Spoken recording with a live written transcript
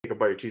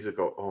bite of cheese and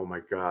go, oh my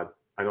God,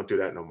 I don't do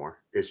that no more.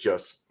 It's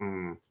just,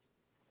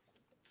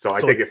 So I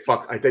So think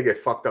it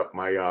fucked up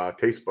my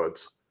taste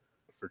buds.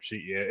 for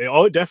cheese,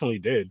 yeah. It definitely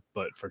did,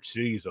 but for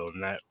cheese, though,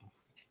 that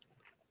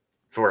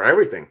For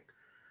everything.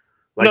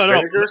 Like no.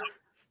 vinegar.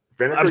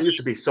 Vinegar used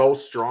to be so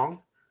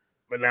strong.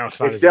 But now it's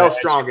not It's as still bad.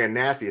 strong and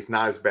nasty. It's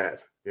not as bad.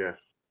 Yeah.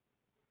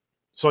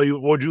 So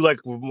would you like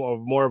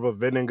more of a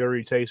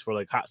vinegary taste for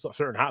like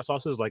certain hot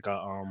sauces, like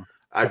a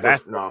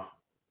Tabasco?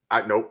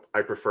 Nope.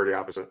 I prefer the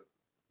opposite.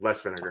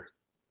 Less vinegar.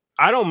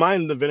 I don't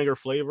mind the vinegar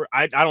flavor.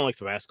 I don't like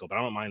Tabasco, but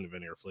I don't mind the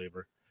vinegar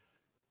flavor.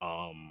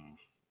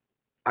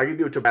 I can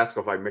do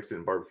Tabasco if I mix it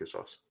in barbecue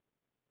sauce.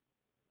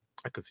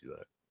 I could see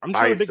that. I'm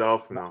By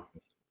itself, no.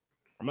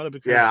 I'm not a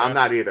big fan. Yeah, I'm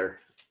not either.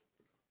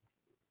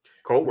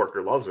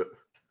 Coworker loves it.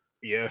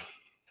 Yeah.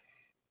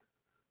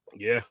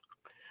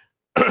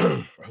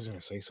 I was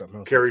gonna say something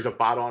else. Carries a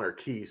bottle on her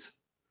keys.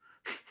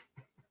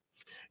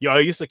 I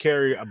used to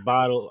carry a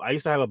bottle. I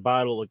used to have a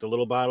bottle, like the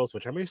little bottles,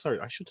 which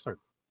I should start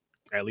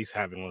at least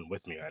having one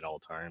with me at all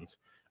times.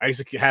 I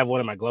used to have one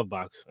in my glove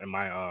box in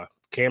my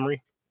Camry.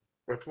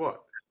 With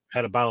what?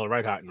 Had a bottle of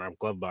Red Hot in my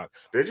glove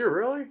box. Did you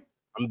really?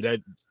 I'm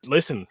dead.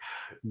 Listen,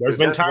 there's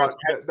Dude, been times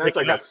that's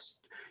like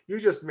you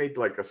just made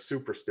like a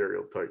super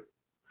stereotype.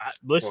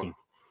 Listen,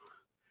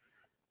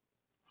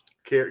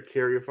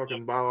 carry a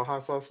fucking bottle of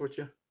hot sauce with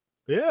you.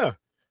 Yeah.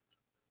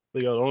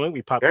 Don't let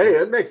me pop. Hey,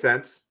 it makes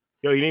sense.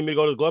 You need me to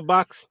go to the glove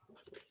box?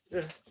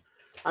 Yeah,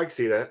 I can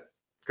see that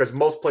because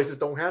most places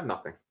don't have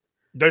nothing.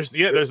 There's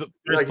like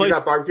places, you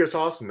got barbecue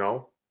sauce?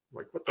 No.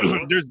 Like what the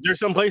fuck? There's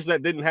some places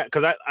that didn't have,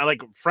 because I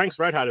like Frank's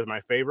Red Hot is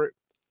my favorite,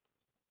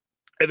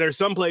 and there's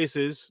some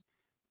places,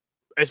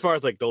 as far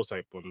as like those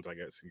type ones, I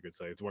guess you could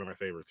say it's one of my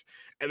favorites.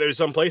 And there's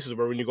some places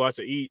where when you go out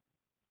to eat,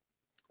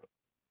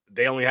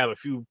 they only have a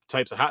few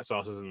types of hot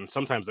sauces, and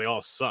sometimes they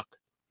all suck.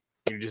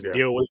 You just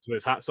deal with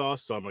this hot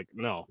sauce. So I'm like,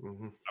 no,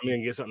 I'm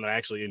gonna get something that I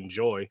actually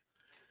enjoy,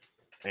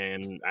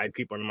 and I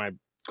keep one in my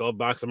glove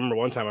box. I remember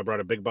one time I brought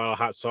a big bottle of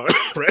hot sauce,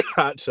 Red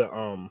Hot,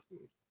 to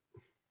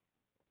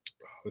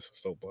this was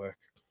so black.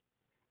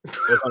 It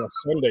was on a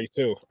Sunday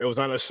too. It was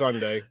on a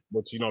Sunday,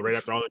 which right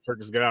after all the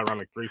churches get out around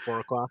like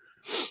 3-4 o'clock.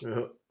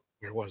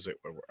 Where was it?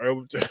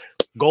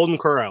 Golden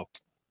Corral.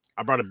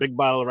 I brought a big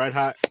bottle of Red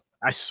Hot.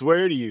 I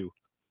swear to you,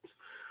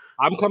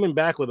 I'm coming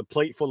back with a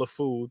plate full of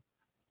food.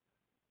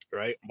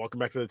 Right, I'm walking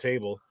back to the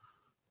table.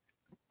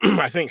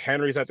 I think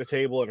Henry's at the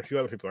table and a few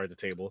other people are at the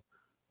table.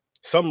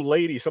 Some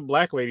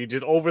black lady,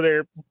 just over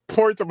there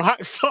poured some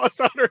hot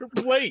sauce on her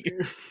plate.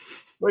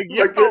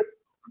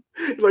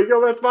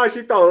 Yo, that's fine.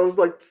 She thought it was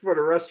like for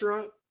the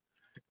restaurant.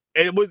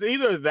 It was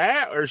either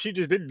that or she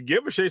just didn't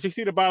give a shit. She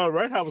seen a bottle of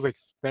Red Hot, was like,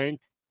 thank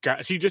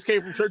God. She just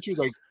came from church. She was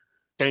like,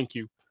 thank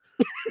you.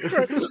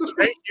 Thank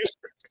you.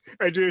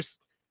 I just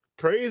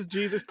praise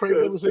Jesus, praise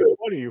every single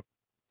one of you.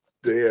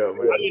 Damn,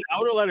 man. I mean, I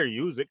would have let her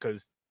use it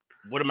because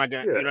what am I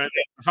going to,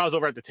 if I was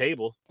over at the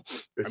table.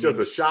 It's just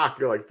a shock.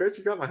 You're like, bitch,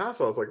 you got my hot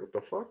sauce. Like, what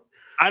the fuck?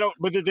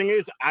 But the thing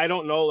is, I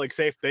don't know, like,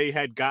 say if they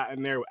had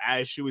gotten there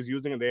as she was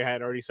using it, they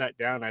had already sat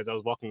down as I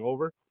was walking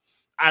over.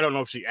 I don't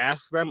know if she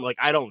asked them. Like,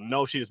 I don't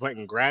know if she just went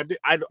and grabbed it.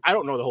 I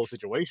don't know the whole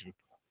situation.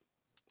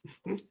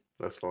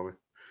 That's funny.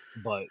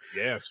 But,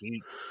 yeah,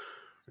 she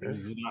was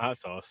using the hot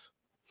sauce.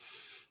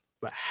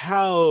 But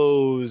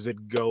how's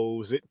it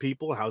goes it,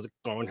 people? How's it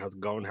going?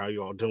 How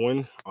you all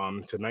doing?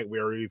 Tonight we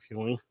are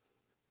reviewing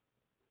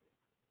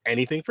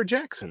Anything for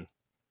Jackson.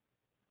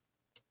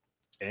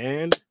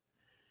 And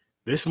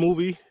this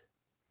movie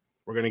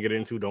we're gonna get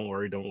into. Don't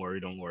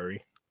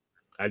worry.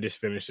 I just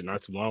finished it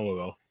not too long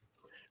ago.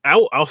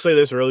 I'll say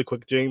this really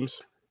quick,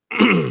 James.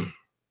 It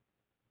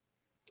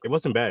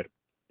wasn't bad.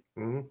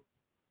 Mm-hmm.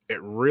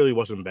 It really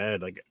wasn't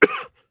bad. Like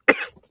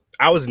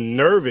I was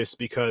nervous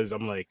because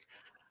I'm like,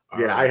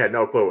 I had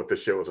no clue what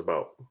this shit was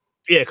about.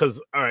 Yeah, because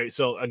all right.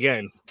 So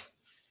again,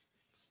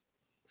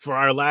 for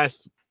our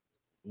last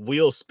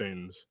wheel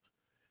spins,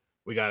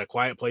 we got A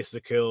Quiet Place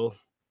to Kill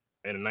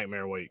and A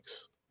Nightmare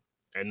Wakes.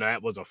 And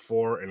that was a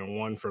 4 and a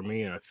 1 for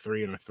me and a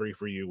 3 and a 3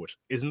 for you, which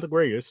isn't the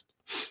greatest.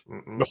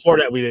 Mm-mm. Before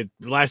that, we did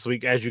last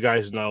week, as you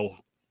guys know,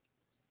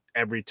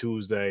 every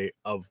Tuesday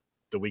of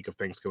the week of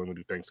Thanksgiving, we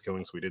do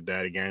Thanksgiving. So we did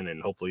that again.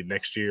 And hopefully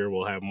next year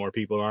we'll have more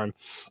people on.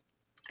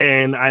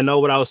 And I know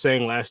what I was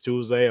saying last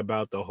Tuesday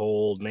about the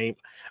whole name.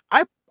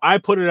 I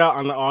put it out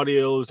on the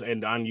audios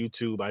and on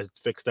YouTube. I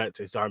fixed that.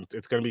 It's going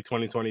to be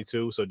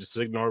 2022. So just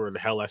ignore what the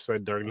hell I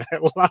said during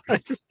that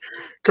live.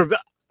 Because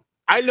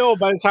I know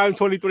by the time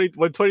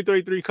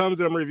 2023 comes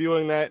and I'm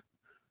reviewing that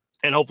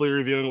and hopefully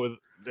reviewing with,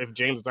 if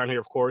James is on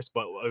here, of course,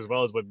 but as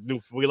well as with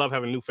we love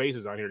having new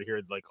faces on here to hear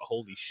like,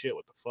 holy shit,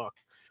 what the fuck.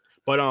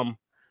 But,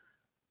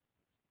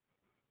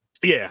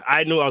 yeah,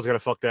 I knew I was going to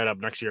fuck that up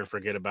next year and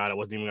forget about it.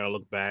 Wasn't even going to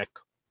look back.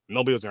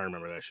 Nobody was going to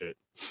remember that shit.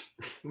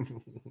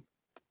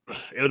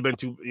 It would have been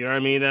too, you know what I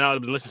mean? Then I would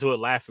have been listening to it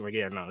laughing like,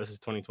 yeah, no, this is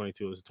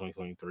 2022. This is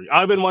 2023.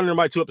 I've been wondering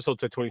why 2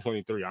 episodes said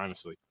 2023,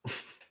 honestly.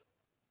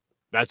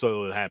 That's what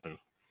would happen.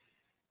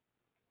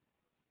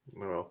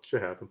 Well,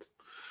 shit happens.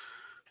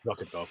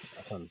 Fuck it, though.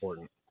 That's not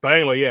important. But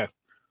anyway, yeah.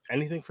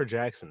 Anything for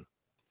Jackson.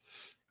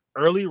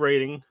 early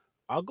rating.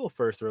 I'll go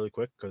first really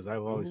quick because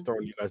I've always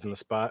thrown you guys in the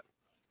spot.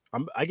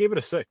 I gave it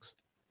a 6.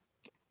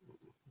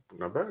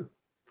 Not bad.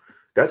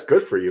 That's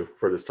good for you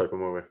for this type of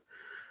movie.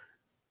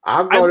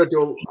 I'm going to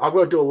do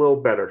a little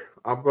better.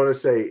 I'm going to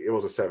say it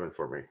was a 7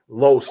 for me.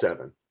 Low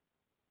 7.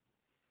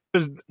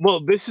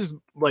 Well, this is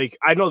like,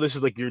 I know this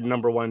is like your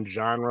number one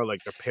genre,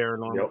 like the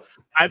paranormal.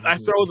 Yep. I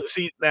throw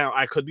now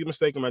I could be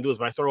mistaken when I do this,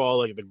 but I throw all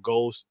like the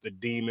ghosts, the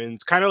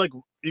demons, kind of like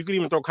you could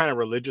even throw kind of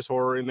religious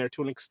horror in there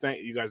to an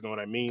extent. You guys know what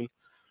I mean?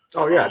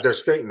 Oh yeah, they're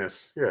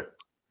Satanists. Yeah.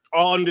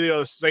 All under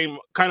the same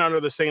kind of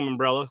under the same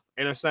umbrella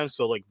in a sense.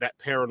 So like that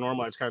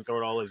paranormal, I just kind of throw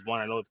it all as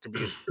one. I know it could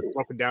be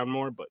broken down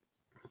more, but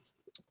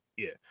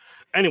yeah.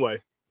 Anyway,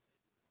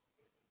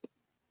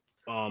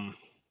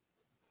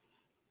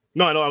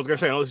 no, I know I was gonna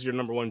say I know this is your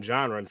number one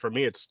genre, and for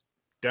me, it's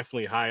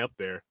definitely high up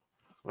there.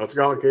 Let's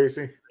go,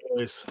 Casey.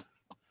 Anyways,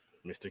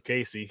 Mr.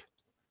 Casey,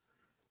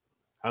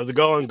 how's it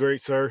going,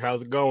 great sir?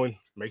 How's it going?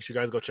 Make sure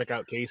you guys go check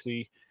out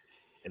Casey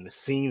and the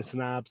Scene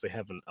Snobs. They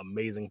have an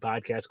amazing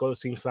podcast. Go to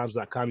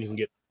scenesnobs.com. You can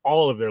get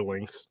all of their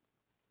links.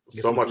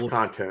 So much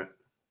content.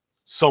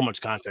 So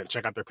much content.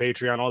 Check out their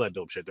Patreon, all that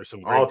dope shit. There's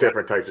some great all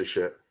different types of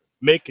shit.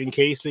 Mick and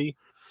Casey.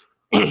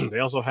 They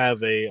also have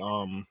they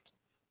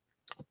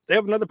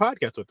have another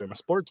podcast with them, a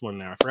sports one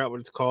now. I forgot what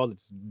it's called.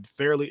 It's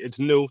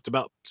new. It's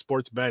about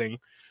sports betting.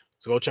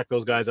 So go check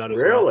those guys out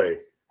as well. Really?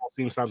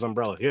 Scene Snobs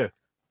umbrella. Yeah.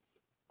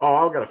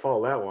 Oh, I've got to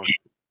follow that one.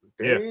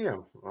 Damn. Yeah.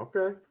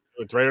 Okay.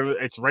 It's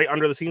right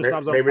under the Scene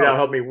Snobs umbrella. Maybe that'll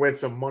help me win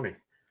some money.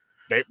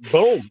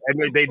 Boom.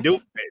 And they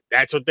do.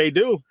 That's what they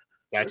do.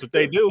 That's what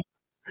they do.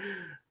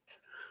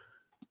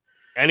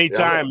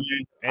 Anytime,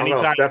 man.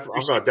 Anytime.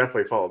 I'm gonna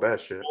definitely follow that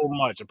shit. So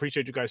much.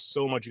 Appreciate you guys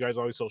so much. You guys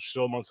always show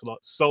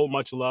so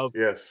much love.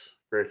 Yes,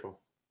 grateful.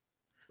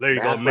 There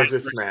you go. Matt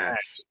versus Smash.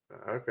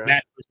 Okay.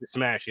 Matt versus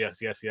Smash. Yes.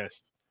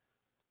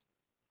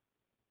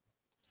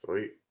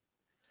 Sweet.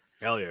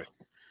 Hell yeah.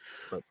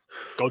 But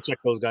go check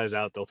those guys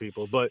out, though,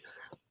 people. But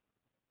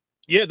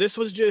yeah, this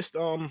was just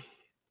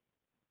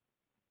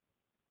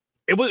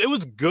It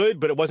was good,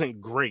 but it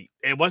wasn't great.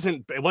 It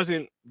wasn't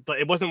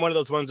one of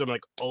those ones where I'm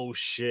like, oh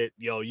shit,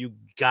 yo, you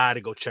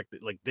gotta go check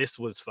it. Like this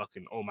was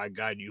fucking, oh my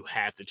god, you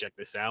have to check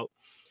this out.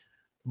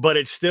 But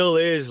it still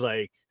is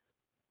like,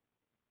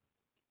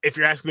 if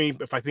you're asking me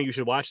if I think you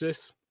should watch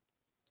this,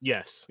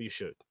 yes, you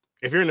should.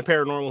 If you're into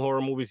paranormal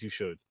horror movies, you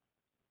should.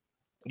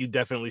 You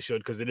definitely should,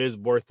 because it is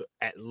worth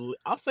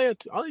I'll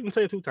even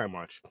say a 2-time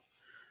watch.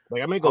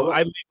 Like I may go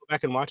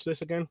back and watch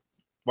this again.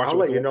 I'll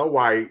let you know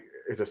why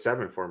it's a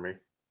 7 for me.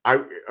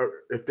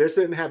 If this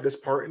didn't have this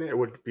part in it, it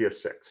would be a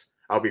 6.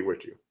 I'll be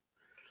with you.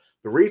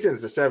 The reason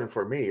it's a 7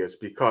 for me is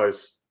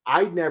because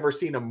I'd never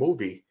seen a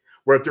movie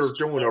where they're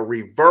doing a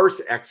reverse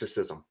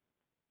exorcism.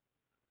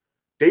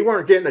 They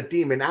weren't getting a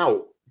demon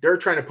out. They're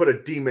trying to put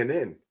a demon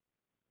in.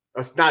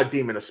 It's not a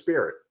demon, a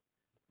spirit.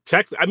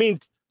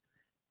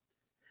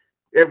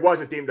 It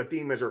was a demon. The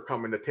demons are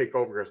coming to take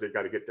over because they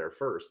got to get there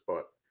first.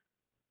 But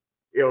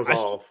it was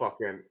all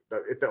fucking.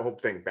 The whole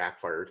thing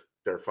backfired.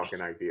 Their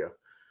fucking idea.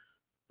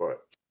 But.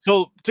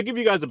 So to give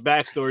you guys a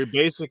backstory,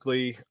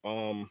 basically,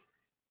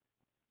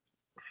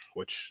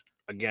 which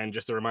again,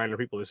 just a reminder,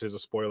 people, this is a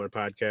spoiler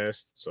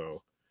podcast.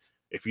 So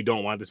if you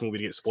don't want this movie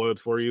to get spoiled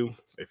for you,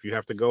 if you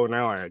have to go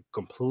now, I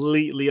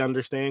completely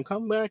understand.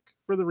 Come back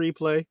for the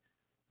replay.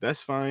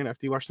 That's fine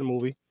after you watch the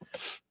movie.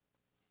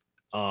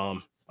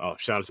 Oh,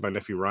 shout out to my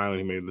nephew Rylan.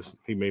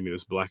 He made me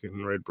this black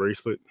and red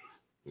bracelet.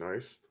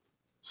 Nice.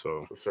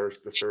 So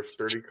the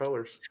sturdy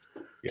colors.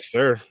 Yes,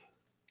 sir.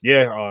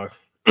 Yeah.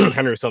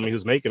 Henry was telling me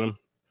who's making them.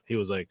 He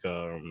was like,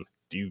 do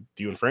you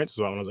and Francis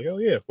want? And I was like, oh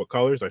yeah, what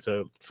colors? I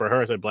said for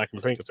her, I said black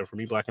and pink. I said for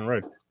me, black and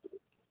red.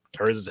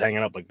 Hers is hanging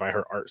up like by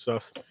her art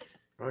stuff.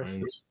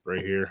 Nice.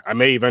 Right here. I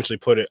may eventually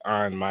put it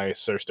on my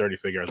Sir Sturdy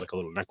figure as like a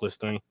little necklace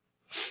thing.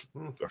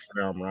 But for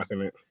now, I'm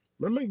rocking it.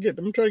 I'm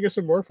gonna try to get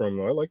some more from them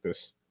though. I like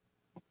this.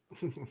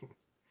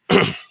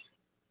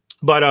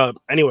 But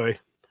anyway,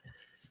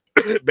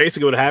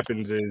 basically what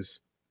happens is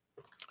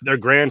their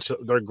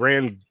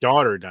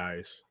granddaughter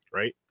dies,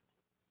 right?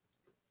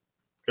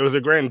 It was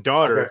their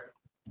granddaughter. Okay.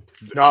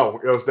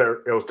 No, it was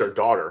their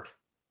daughter.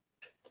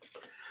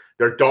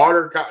 Their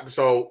daughter got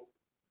the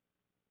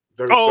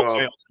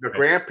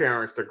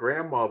grandparents, the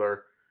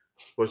grandmother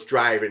was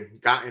driving,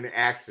 got in an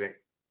accident,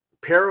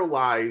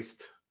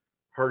 paralyzed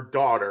her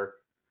daughter,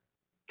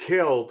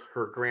 killed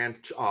her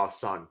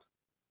grandson,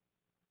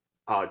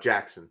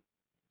 Jackson.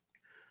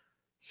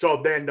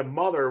 So then the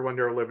mother, when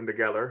they were living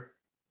together,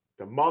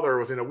 the mother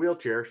was in a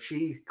wheelchair.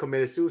 She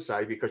committed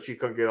suicide because she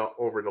couldn't get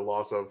over the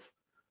loss of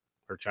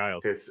her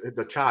child.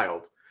 The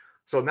child.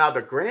 So now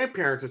the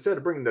grandparents, instead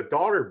of bringing the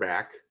daughter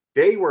back,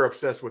 they were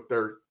obsessed with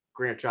their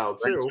grandchild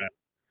too.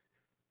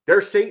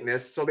 They're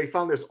Satanists, so they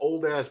found this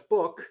old ass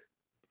book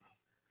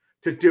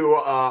to do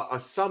a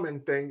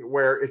summon thing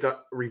where it's a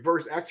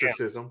reverse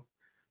exorcism.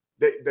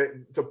 Yes.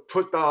 To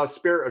put the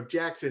spirit of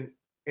Jackson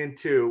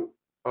into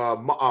a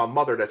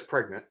mother that's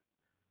pregnant,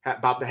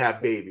 about to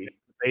have baby,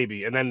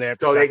 and then they have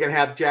they can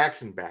have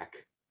Jackson back.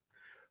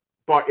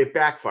 But it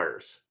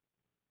backfires.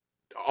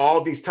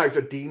 all these types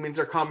of demons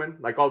are coming.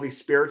 Like all these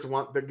spirits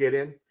want to get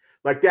in.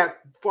 Like that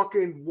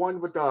fucking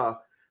one with the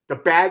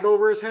bag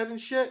over his head and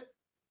shit.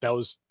 That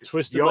was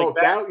twisted like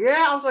that.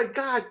 Yeah, I was like,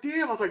 God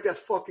damn. I was like, that's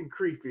fucking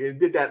creepy. And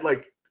did that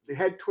like the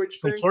head twitch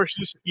thing.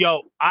 Contortionist.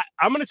 Yo,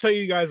 I'm gonna tell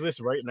you guys this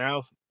right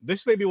now.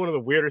 This may be one of the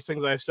weirdest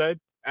things I've said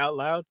out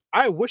loud.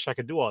 I wish I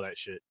could do all that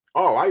shit.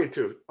 Oh, I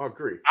too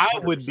agree. 100%. I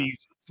would be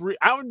free.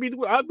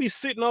 I'd be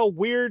sitting all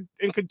weird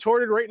and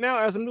contorted right now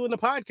as I'm doing the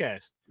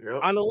podcast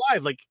on the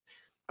live. Like,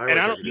 and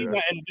I don't mean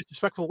that in a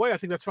disrespectful way. I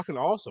think that's fucking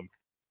awesome.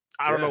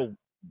 I don't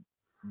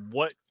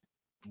know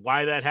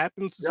why that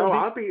happens. Yo,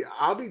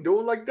 I'll be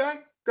doing like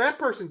that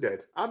person did.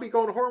 I'll be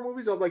going to horror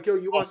movies. I'm like, yo,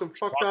 you want some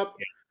fucked up?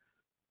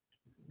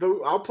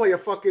 I'll play a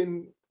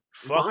fucking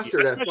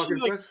monster that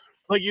fucking.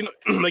 Like you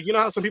know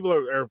how some people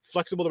are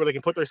flexible where they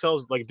can put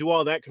themselves like do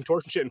all that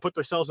contortion shit and put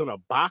themselves in a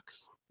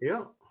box.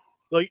 Yeah.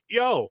 Like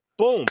yo,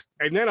 boom,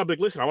 and then I'll be like,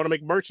 listen, I want to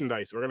make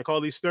merchandise. We're gonna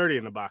call these sturdy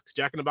in the box.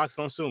 Jack in the Box,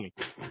 don't sue me.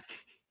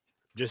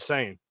 Just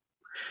saying.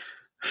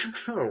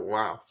 Oh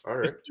wow! All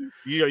right.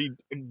 You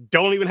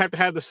don't even have to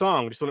have the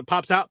song. Just when it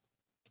pops out,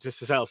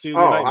 just as hell. See.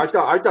 Oh, I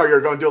thought you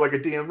were gonna do like a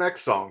DMX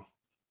song.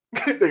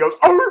 They go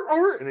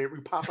oh, and then we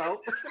pop out.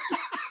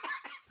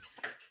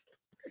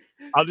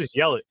 I'll just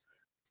yell it.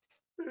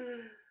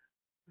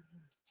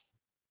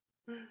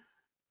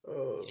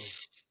 Oh,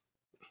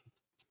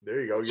 there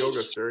you go.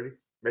 Yoga sturdy.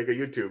 Make a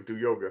YouTube. Do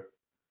yoga.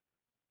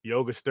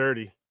 Yoga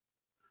sturdy.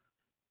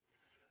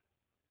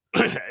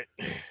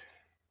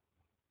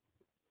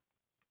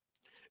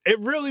 It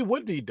really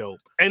would be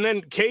dope. And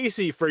then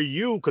Casey, for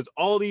you, because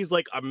all these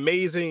like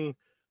amazing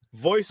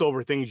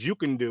voiceover things you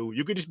can do,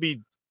 you could just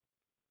be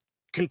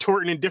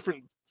contorting in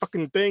different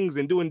fucking things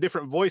and doing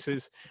different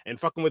voices and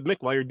fucking with Mick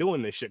while you're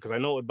doing this shit, because I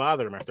know it would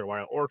bother him after a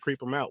while or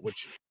creep him out,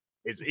 which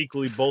is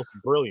equally both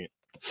brilliant.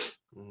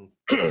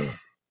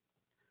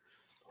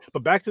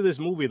 But back to this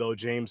movie though,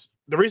 James.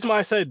 The reason why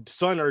I said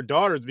son or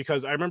daughter is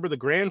because I remember the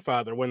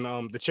grandfather when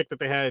the chick that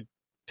they had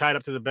tied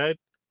up to the bed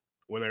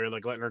when they were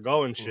like letting her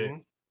go and shit.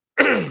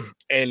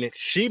 And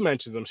she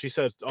mentioned them. She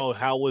said, "Oh,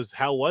 how was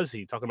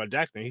he?" Talking about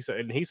Jackson. He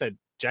said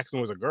Jackson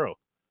was a girl.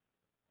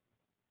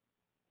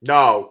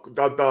 No,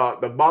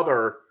 the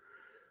mother,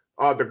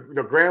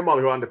 the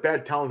grandmother who on the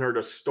bed telling her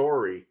the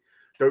story.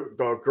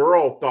 The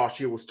girl thought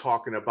she was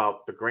talking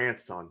about the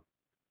grandson,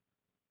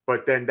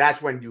 but then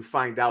that's when you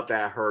find out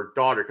that her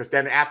daughter. Because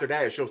then after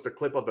that, it shows the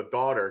clip of the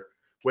daughter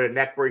with a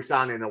neck brace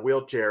on in a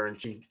wheelchair, and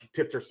she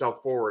tips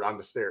herself forward on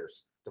the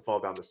stairs to fall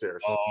down the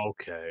stairs. Oh,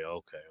 okay.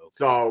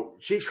 So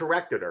she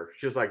corrected her.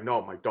 She was like,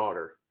 "No, my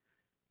daughter."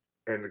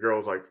 And the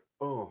girl's like,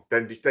 "Oh."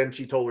 Then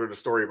she told her the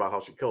story about how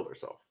she killed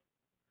herself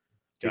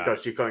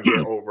because she couldn't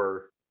get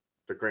over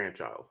the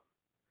grandchild.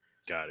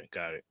 Got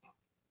it.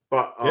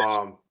 But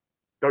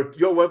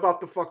yo, what about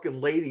the fucking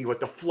lady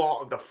with the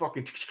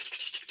fucking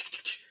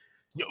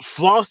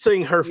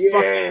flossing her?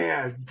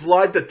 Yeah,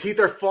 blood. The teeth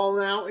are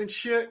falling out and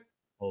shit.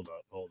 Hold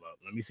up.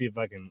 Let me see if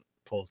I can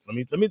post. Let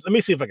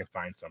me see if I can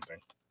find something.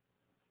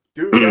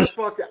 Dude, I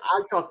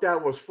thought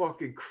that was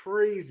fucking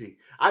crazy.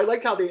 I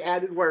like how they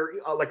added where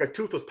like a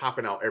tooth was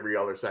popping out every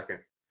other second.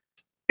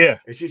 Yeah.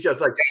 And she's just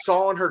like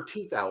sawing her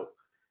teeth out.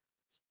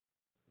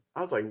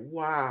 I was like,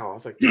 wow. I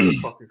was like, that's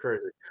fucking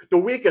crazy. The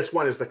weakest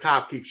one is the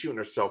cop keeps shooting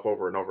herself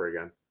over and over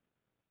again.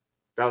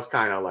 That was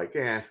kind of like,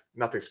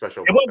 nothing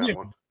special about that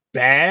one.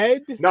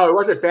 Bad? No, it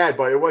wasn't bad,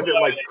 but it wasn't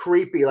like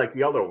creepy like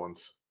the other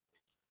ones.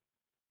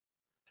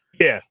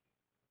 Yeah.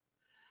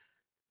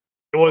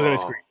 It wasn't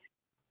as creepy.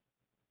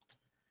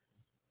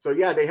 So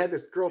yeah, they had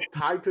this girl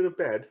tied to the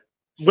bed.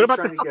 What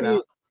about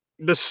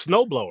the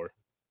snowblower?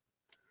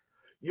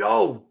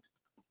 Yo,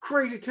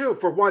 crazy too.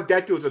 For one,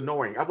 that dude's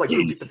annoying. I'm like,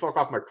 dude, get the fuck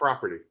off my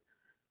property.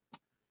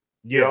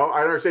 Yeah. You know,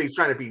 I understand he's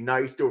trying to be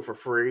nice, do it for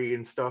free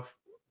and stuff.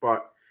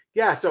 But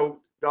yeah,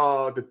 so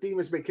the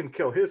demons make him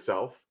kill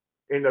himself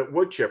in the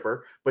wood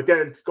chipper, but then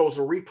it goes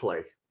to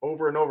replay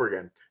over and over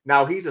again.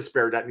 Now he's a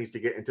spirit that needs to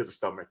get into the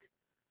stomach.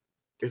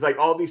 It's like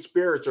all these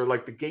spirits are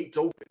like the gates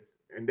open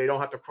and they don't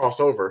have to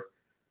cross over.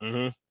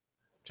 Mm-hmm.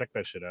 Check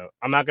that shit out.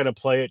 I'm not gonna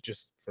play it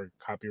just for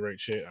copyright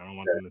shit. I don't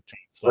want them to.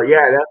 But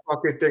yeah, that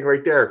fucking thing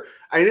right there.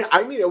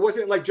 I mean, it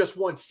wasn't like just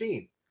one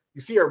scene.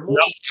 You see her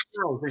multiple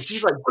times, and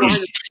she's like crying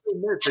for 2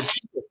 minutes, and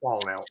she's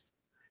falling out.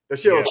 The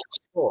shit was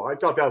cool. I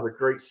thought that was a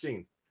great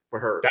scene for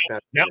her.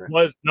 That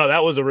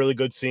was a really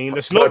good scene.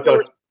 The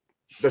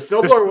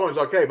snowblower one was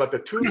okay, but the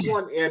tooth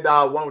one and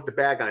one with the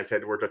bag on his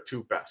head were the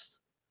two best.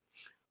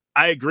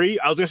 I agree.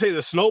 I was gonna say the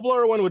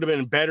snowblower one would have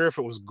been better if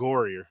it was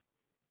gorier.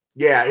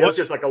 Yeah, it was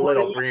just like a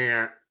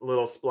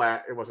little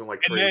splat. It wasn't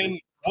like crazy. And then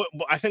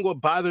I think what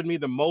bothered me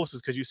the most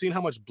is because you've seen how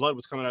much blood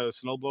was coming out of the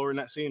snowblower in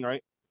that scene,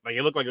 right? Like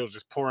it looked like it was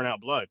just pouring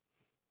out blood.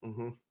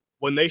 Mm-hmm.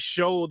 When they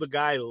show the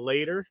guy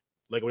later,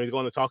 like when he's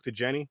going to talk to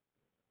Jenny,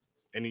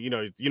 and you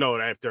know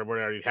after what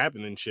already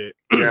happened and shit,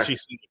 she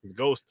sees his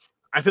ghost.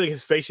 I feel like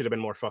his face should have been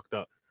more fucked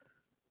up.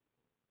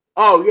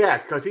 Oh yeah,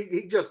 because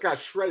he just got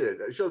shredded.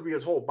 It should be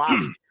his whole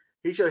body.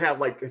 He should have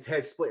like his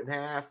head split in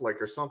half,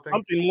 like or something.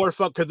 Something more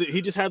fucked because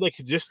he just had like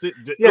just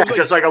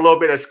just like a little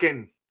bit of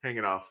skin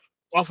hanging off.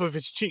 off of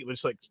his cheek.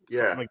 It's like,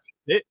 like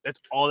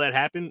that's all that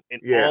happened,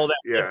 and all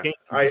that came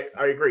from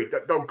I agree.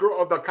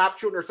 The cop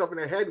shooting herself in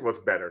the head was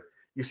better.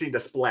 You see the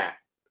splat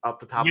up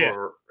the top of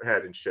her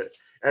head and shit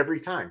every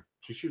time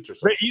she shoots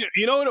herself. But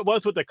you know what it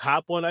was with the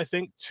cop one, I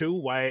think too,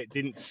 why it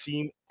didn't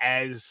seem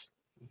as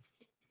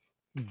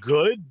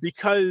good,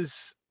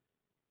 because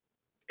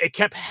it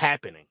kept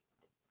happening.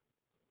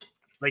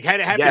 Like,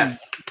 had it happened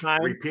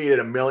repeated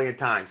a million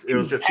times, it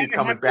was just keep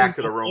coming back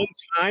to the room. One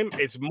time,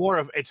 it's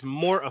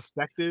more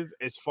effective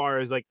as far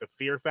as like the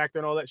fear factor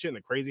and all that shit and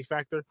the crazy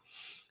factor.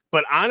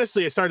 But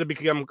honestly, it started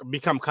to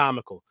become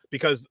comical,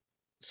 because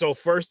so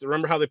first,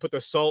 remember how they put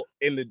the salt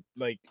in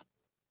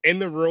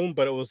the room,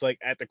 but it was like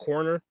at the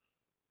corner,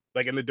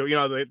 like in the door. You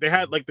know, they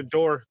had like the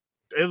door.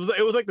 It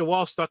was like the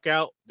wall stuck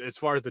out as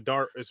far as the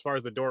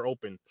door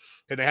open,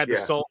 and they had the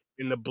salt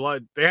in the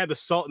blood. They had the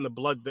salt in the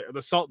blood,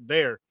 the salt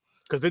there.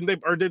 Because then they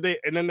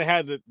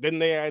had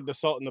the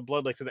salt in the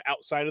blood like to the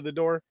outside of the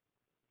door.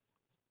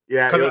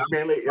 Yeah, it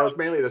was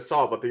mainly the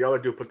salt, but the other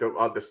dude put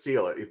the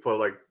seal it. He put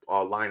like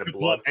a line of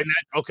blood. And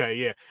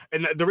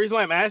and the reason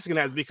why I'm asking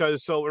that is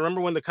because, so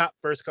remember when the cop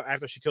first,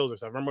 after she kills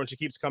herself, remember when she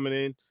keeps coming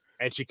in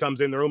and she comes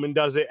in the room and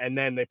does it, and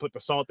then they put the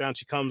salt down.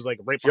 She comes like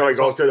right. She only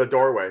goes to the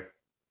doorway.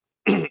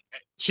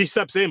 She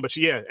steps in, but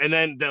and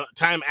then the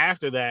time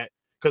after that,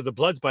 because the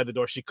blood's by the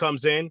door, she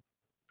comes in.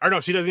 Or no,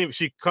 she doesn't even.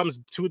 She comes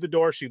to the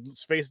door. She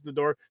faces the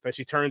door. Then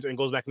she turns and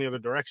goes back in the other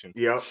direction.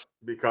 Yep,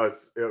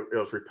 because it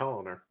was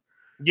repelling her.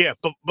 Yeah,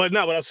 but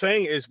no. What I was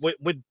saying is,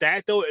 with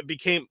that though, it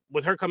became,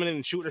 with her coming in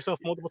and shooting herself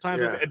multiple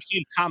times. It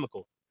became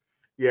comical.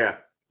 Yeah,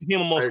 it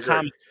became almost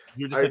comical.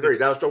 I agree.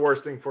 That was the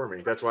worst thing for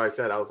me. That's why I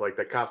said I was like,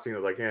 the cop scene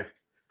was like, yeah.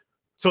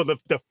 So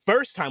the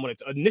first time when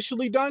it's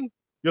initially done,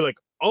 you're like,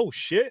 oh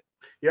shit.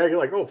 Yeah, you're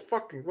like, oh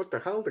fucking, what the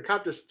hell? The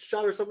cop just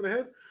shot herself in the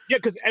head. Yeah,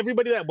 because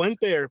everybody that went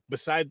there,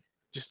 beside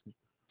just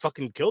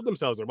fucking killed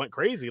themselves or went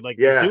crazy. Like,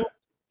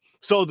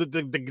 so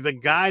the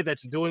guy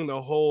that's doing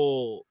the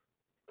whole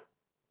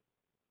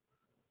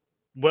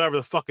whatever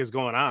the fuck is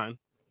going on,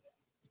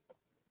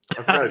 I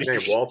forgot his name,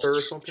 Walter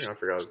or something. I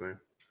forgot his name.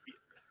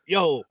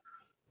 Yo,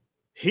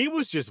 he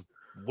was just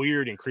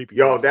weird and creepy.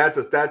 Yo, that's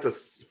a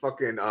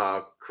fucking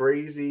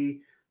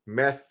crazy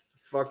meth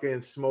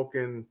fucking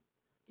smoking.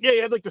 Yeah, he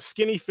had like the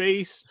skinny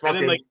face, and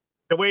then like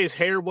the way his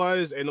hair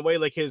was, and the way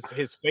like his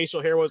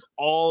facial hair was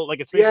all like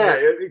it's. Yeah,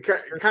 it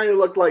kind of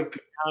looked like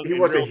he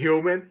wasn't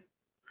human.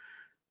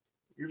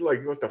 He's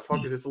like, what the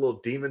fuck is this little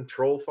demon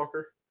troll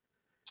fucker?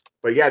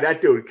 But yeah,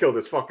 that dude killed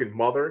his fucking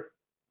mother.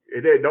 He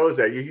didn't notice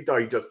that. He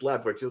thought he just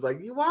left, but she was like,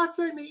 "You want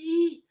something to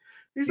eat?"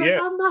 He's like,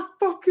 "I'm not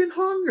fucking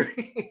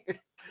hungry."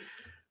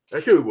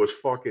 That dude was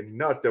fucking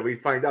nuts. That we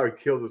find out he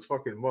killed his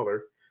fucking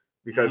mother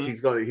because he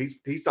thought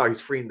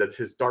he's freeing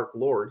his dark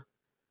lord.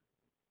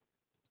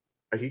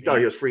 He thought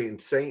he was freeing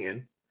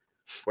Satan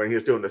when he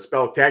was doing the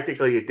spell.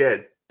 Technically, he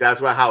did.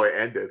 That's how it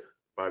ended,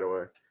 by the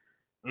way.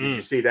 Did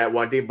you see that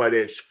one demon, but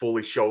it didn't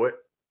fully show it?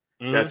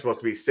 That's supposed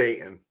to be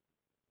Satan.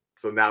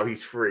 So now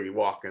he's free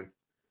walking.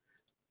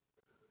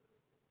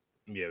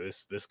 Yeah,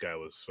 this guy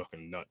was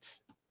fucking nuts.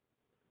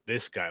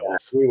 This guy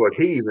was.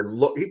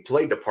 He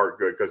played the part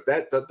good, because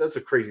that's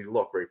a crazy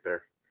look right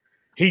there.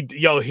 He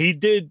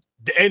did.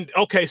 And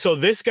okay, so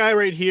this guy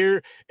right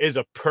here is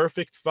a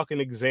perfect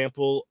fucking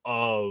example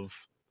of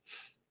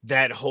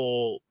that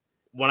whole,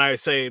 when I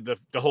say the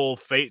whole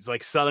face,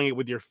 like selling it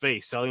with your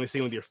face, selling the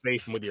scene with your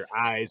face and with your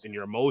eyes and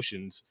your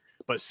emotions,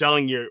 but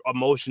selling your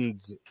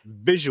emotions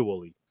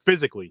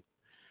physically.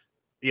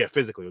 Yeah,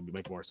 physically would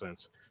make more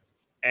sense.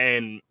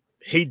 And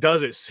he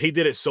did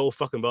it so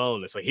fucking well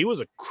in this. Like, he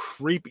was a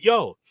creepy.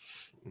 Yo,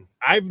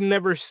 I've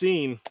never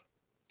seen.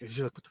 It's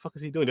just like, what the fuck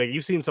is he doing? Like,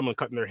 you've seen someone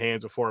cutting their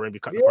hands before, maybe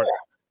cutting apart.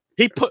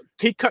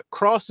 He cut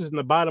crosses in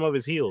the bottom of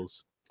his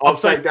heels.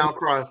 Upside down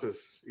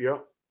crosses.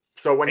 Yep.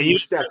 So when he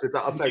steps, it's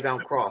an upside down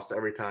cross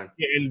every time.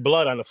 Yeah, in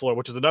blood on the floor,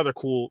 which is another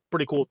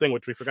pretty cool thing,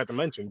 which we forgot to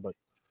mention, but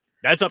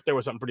that's up there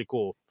with something pretty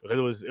cool.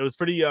 Because it was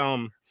pretty.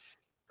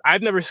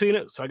 I've never seen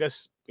it, so I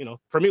guess,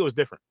 for me it was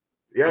different.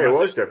 Yeah, it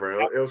was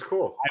different. It was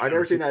cool. I've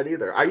never seen that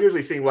either. I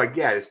usually see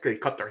they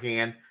cut their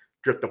hand,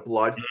 drip the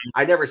blood.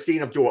 I never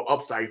seen them do an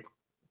upside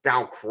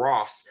down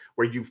cross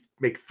where you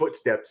make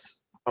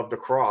footsteps of the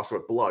cross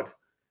with blood.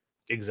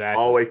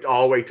 Exactly.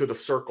 All the way to the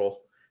circle.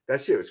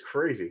 That shit was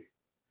crazy.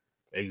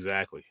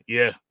 Exactly.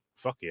 Yeah.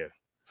 Fuck yeah.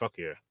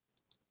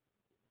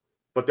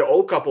 But the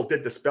old couple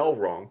did the spell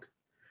wrong.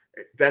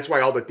 That's why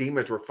all the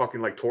demons were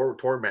fucking like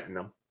tormenting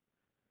them.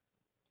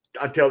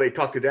 Until they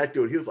talked to that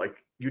dude. He was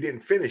like, you didn't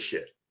finish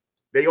it.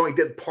 They only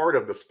did part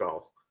of the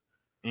spell.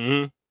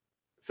 Mm-hmm.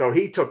 So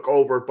he took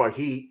over, but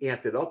he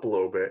amped it up a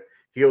little bit.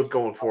 He was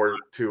going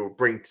to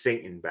bring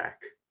Satan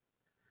back.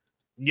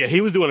 Yeah,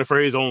 he was doing it for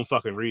his own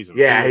fucking reason.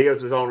 Yeah, he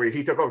was his own reason.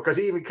 He took over because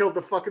he even killed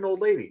the fucking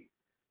old lady.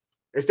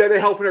 Instead of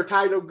helping her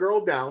tie the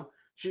girl down,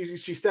 she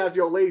stabs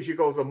the old lady. She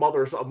goes, a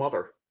mother's a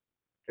mother.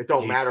 It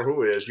don't matter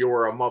who it is. You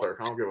were a mother.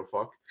 I don't give a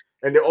fuck.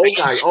 And the old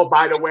guy, oh,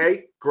 by the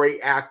way, great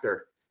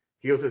actor.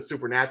 He was in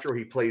Supernatural.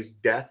 He plays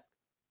Death.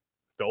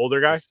 The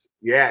older guy?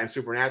 Yeah, in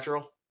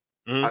Supernatural.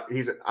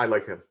 Mm-hmm. I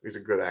like him. He's a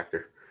good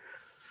actor.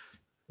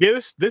 Yeah,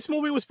 this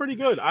movie was pretty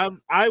good. I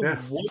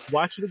would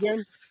watch it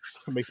again.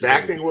 The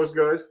acting was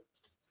good.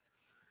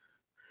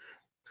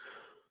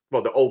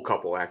 Well, the old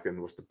couple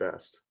acting was the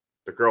best.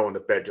 The girl in the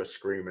bed just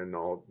screaming,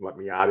 "Oh, let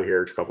me out of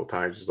here!" a couple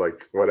times. She's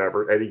like,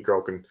 "Whatever." Any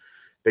girl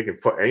they can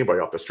put anybody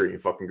off the street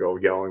and fucking go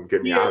yelling,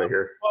 "Get me out of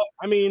here!" Well,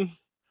 I mean,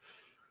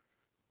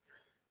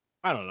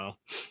 I don't know.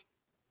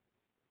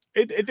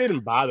 It didn't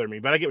bother me,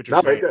 but I get what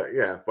you're saying.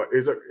 Yeah, but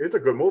it's a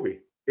good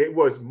movie. It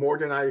was more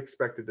than I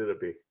expected it to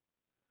be.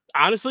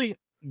 Honestly,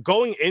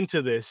 going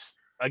into this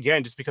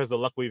again, just because of the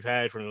luck we've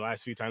had from the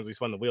last few times we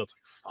spun the wheel, it's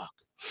like fuck.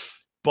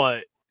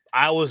 But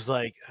I was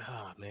like,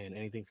 oh man,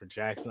 anything for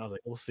Jackson. I was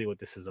like, we'll see what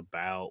this is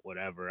about.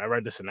 Whatever. I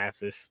read the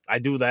synopsis. I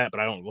do that, but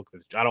I don't look.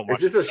 I don't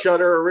watch. Is this a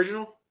Shudder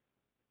original?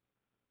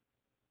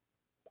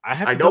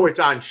 I know it's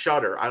on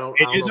Shudder. I don't.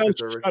 It I don't is know on if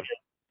it's Shudder,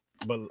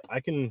 but I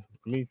can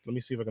let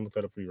me see if I can look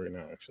that up for you right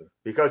now. Actually,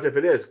 because if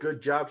it is,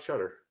 good job,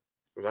 Shudder.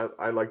 Because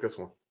I like this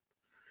one.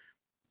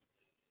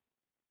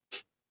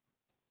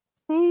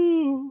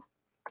 Ooh.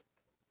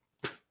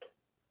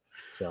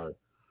 Sorry,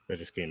 that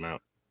just came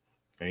out.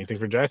 Anything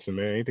for Jackson,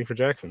 man. Anything for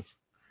Jackson.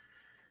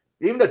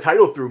 Even the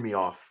title threw me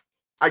off.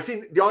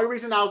 The only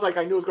reason I was like,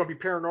 I knew it was going to be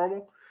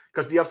paranormal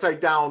because the upside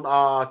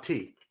down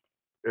T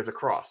is a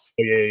cross.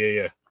 Oh,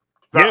 yeah.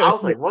 So I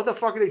was like, what the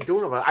fuck are they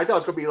doing about it? I thought it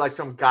was going to be like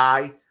some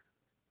guy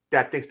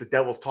that thinks the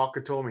devil's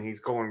talking to him and he's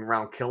going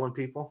around killing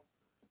people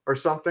or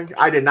something.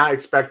 I did not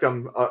expect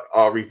them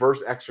a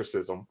reverse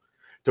exorcism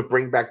to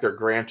bring back their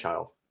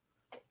grandchild.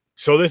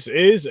 So this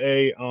is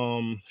a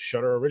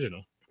Shudder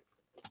original.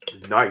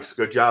 Nice.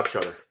 Good job,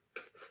 Shudder.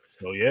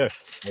 So yeah.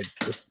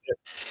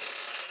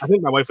 I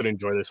think my wife would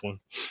enjoy this one.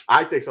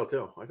 I think so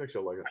too. I think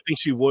she'll like it. I think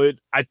she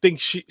would. I think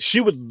she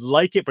would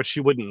like it, but she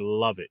wouldn't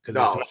love it.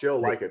 No,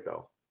 she'll like it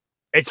though.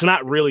 It's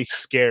not really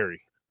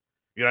scary.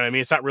 You know what I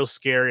mean? It's not real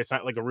scary. It's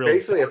not like a real.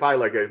 Basically, if I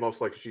like it,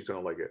 most likely she's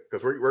gonna like it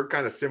because we're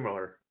kind of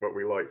similar. What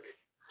we like.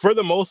 For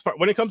the most part,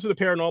 when it comes to the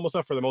paranormal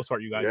stuff, for the most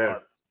part, you guys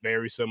are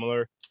very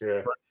similar.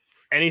 Yeah. For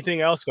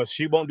anything else, because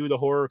she won't do the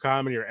horror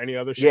comedy or any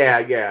other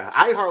shit. Yeah.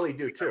 I hardly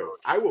do too.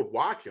 I would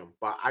watch them,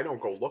 but I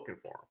don't go looking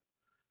for them.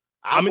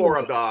 I'm more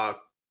of the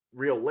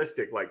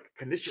realistic, like,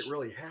 can this shit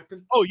really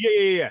happen? Oh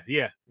yeah.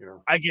 You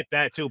know, I get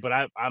that too, but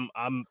I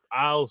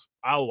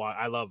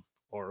love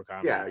horror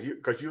comedies. Yeah,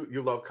 because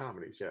you love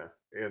comedies, yeah,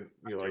 and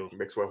you like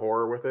mix with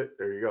horror with it.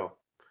 There you go.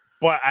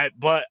 But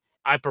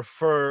I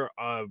prefer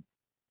a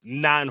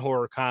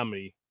non-horror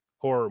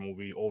horror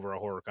movie over a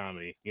horror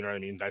comedy. You know what I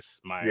mean?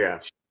 That's my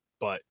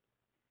But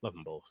love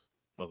them both.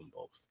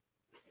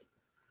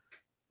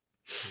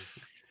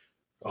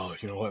 Oh,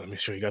 you know what? Let me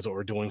show you guys what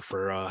we're doing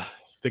for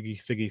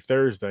Thiggy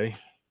Thursday.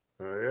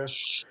 Oh yeah.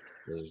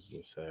 Where's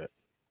this at?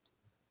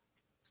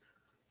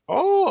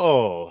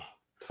 Oh,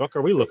 the fuck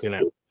are we looking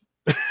at?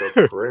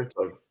 The Prince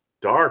of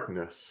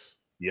Darkness.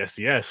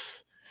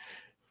 Yes.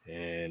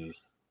 And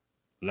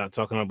I'm not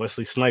talking about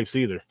Wesley Snipes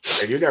either.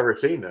 And you've never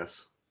seen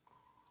this?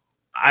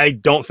 I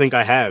don't think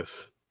I have.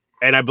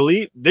 And I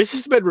believe this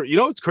has been, you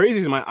know, what's crazy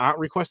is my aunt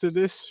requested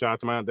this. Shout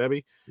out to my Aunt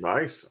Debbie.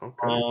 Nice. Okay.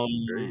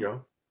 There you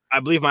go. I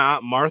believe my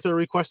Aunt Martha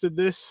requested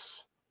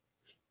this.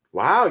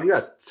 Wow, you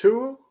got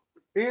two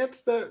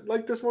aunts that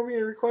like this movie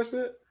and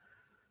requested it?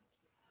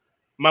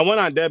 My one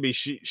Aunt Debbie,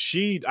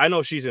 she I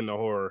know she's into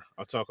horror.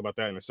 I'll talk about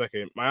that in a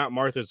second. My Aunt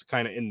Martha's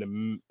kind of in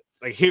the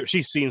like here.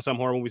 She's seen some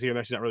horror movies here and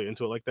there. She's not really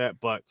into it like that.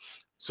 But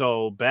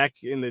so back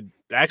in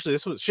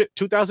this was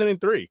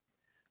 2003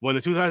 when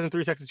the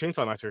 2003 Texas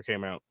Chainsaw Massacre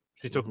came out.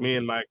 She took me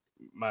and my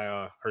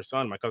her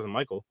son, my cousin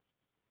Michael.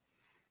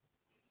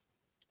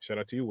 Shout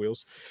out to you,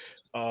 Wheels.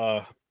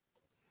 To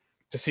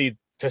see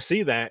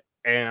that,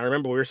 and I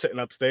remember we were sitting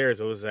upstairs.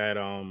 It was at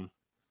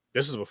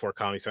this was before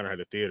Comedy Center had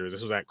the theaters.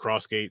 This was at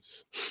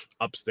Crossgates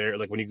upstairs,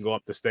 like when you can go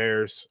up the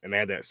stairs, and they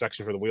had that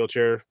section for the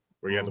wheelchair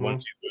where you had the one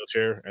seat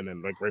wheelchair, and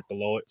then like right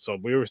below it. So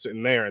we were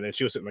sitting there, and then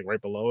she was sitting like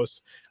right below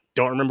us.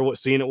 Don't remember what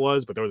scene it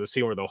was, but there was a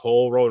scene where the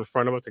whole row in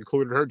front of us,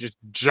 including her, just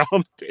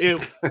jumped in.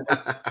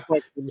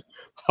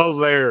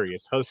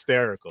 Hilarious,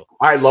 hysterical.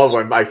 I love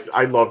when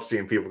I love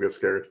seeing people get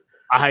scared.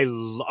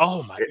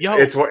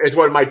 It's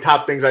one of my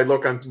top things I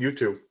look on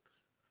YouTube.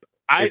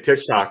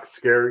 TikTok,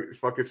 scary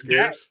fucking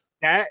scares.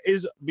 That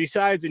is,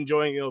 besides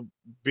enjoying, you know,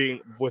 being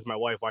with my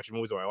wife, watching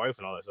movies with my wife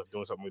and all that stuff,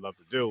 doing something we love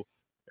to do,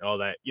 and all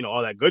that, you know,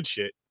 all that good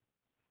shit.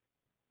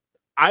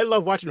 I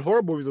love watching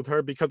horror movies with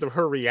her because of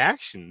her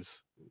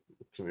reactions.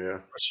 Yeah,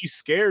 she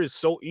scares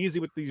so easy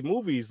with these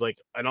movies, like,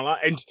 and a lot.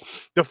 And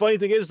the funny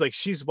thing is, like,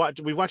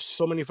 we watched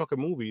so many fucking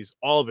movies,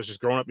 all of us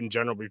just growing up in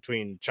general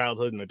between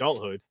childhood and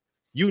adulthood.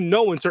 You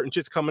know when certain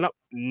shit's coming up.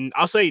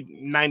 I'll say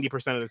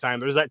 90% of the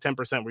time. There's that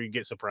 10% where you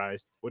get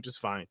surprised, which is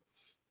fine.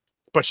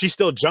 But she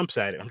still jumps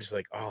at it. I'm just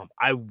like, oh,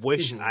 I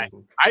wish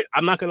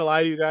I'm not gonna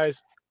lie to you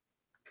guys.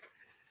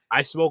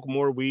 I smoke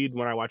more weed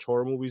when I watch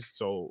horror movies,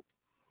 so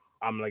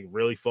I'm like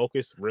really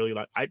focused, really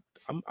like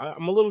I'm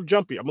a little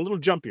jumpy. I'm a little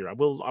jumpier.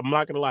 I'm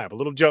not gonna lie, I'm a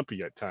little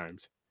jumpy at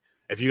times.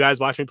 If you guys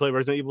watch me play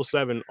Resident Evil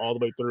 7 all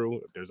the way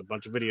through, there's a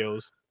bunch of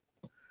videos.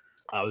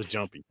 I was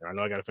jumpy. I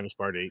know I gotta finich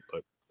part 8,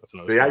 but that's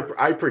another story.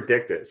 I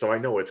predict it, so I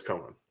know it's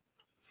coming.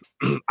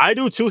 I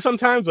do too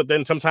sometimes, but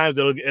then sometimes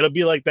it'll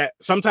be like that.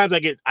 Sometimes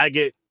I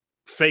get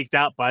faked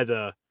out by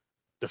the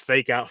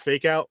fake out,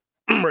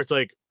 where it's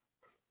like,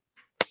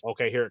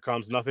 okay, here it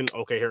comes, nothing.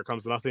 Okay, here it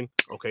comes, nothing.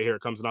 Okay, here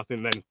it comes,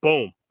 nothing. Then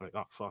boom, like,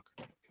 oh fuck.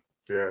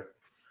 Yeah.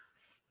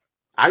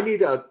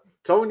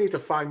 Someone needs to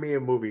find me a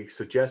movie,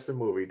 suggest a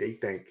movie they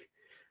think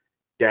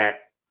that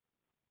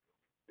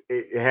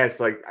it has,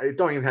 like, I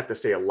don't even have to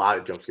say a lot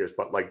of jump scares,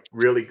 but like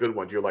really good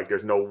ones. You're like,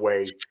 there's no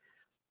way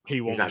He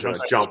he's won't not going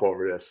jump. to jump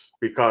over this,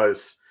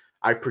 because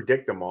I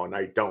predict them all and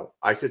I don't.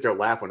 I sit there and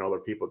laugh when other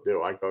people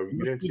do. I go,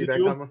 you didn't see that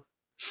coming?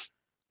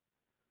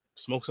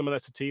 Smoke some of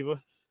that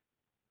sativa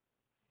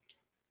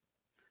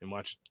and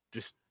watch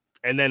just,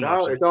 and then No,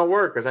 watch it don't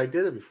work, because I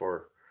did it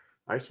before.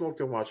 I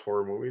smoked and watched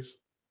horror movies.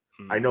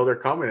 I know they're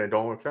coming and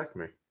don't affect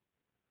me.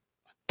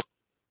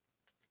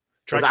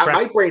 Because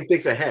my brain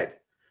thinks ahead.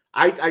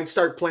 I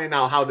start planning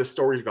out how this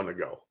story's going to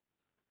go.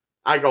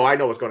 I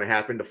know what's going to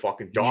happen. The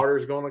fucking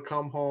daughter's going to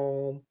come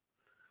home.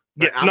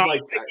 Yeah,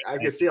 I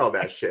can see all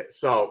that shit.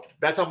 So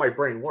that's how my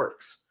brain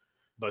works.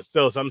 But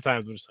still,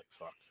 sometimes I'm just like,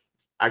 fuck.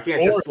 I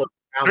can't just slow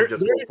down and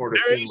just look for the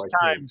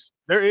scene.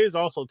 There is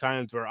also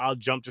times where I'll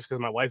jump just because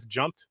my wife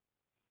jumped.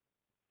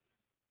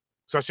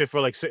 Especially if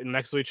we're like sitting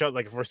next to each other,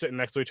 like if we're sitting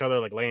next to each other,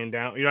 like laying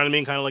down, you know what I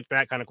mean? Kind of like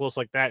that, kind of close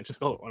like that. And just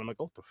go, and I'm like,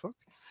 what the fuck?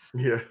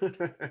 Yeah.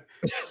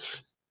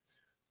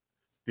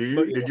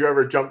 Did you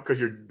ever jump because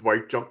your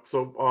wife jumped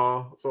so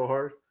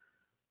hard?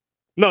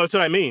 No, that's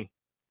what I mean.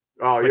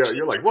 Oh yeah,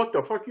 you're like, what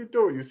the fuck you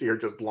doing? You see her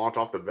just launch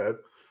off the bed.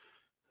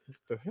 What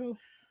the hell?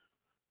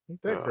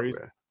 Ain't that crazy?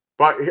 Man.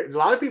 But a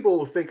lot of people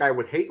will think I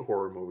would hate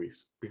horror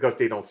movies because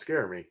they don't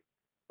scare me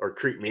or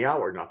creep me out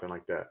or nothing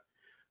like that.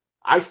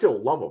 I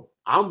still love them.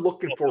 I'm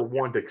looking for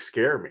one to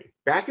scare me.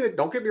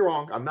 Don't get me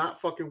wrong, I'm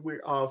not fucking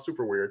weird,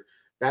 super weird.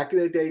 Back in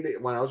the day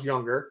when I was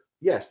younger,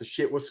 yes, the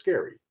shit was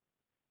scary.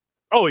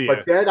 Oh yeah.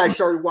 But then I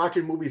started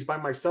watching movies by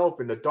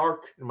myself in the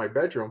dark in my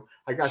bedroom.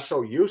 I got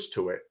so used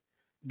to it.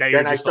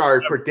 Then I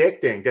started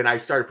predicting.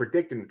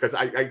 Because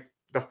I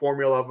the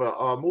formula of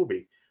a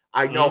movie.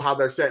 I know how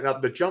they're setting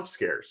up the jump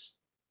scares.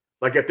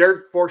 Like if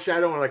they're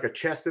foreshadowing like a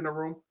chest in a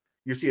room,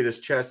 you see this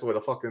chest with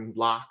a fucking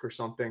lock or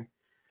something.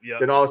 Yep.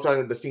 Then all of a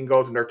sudden the scene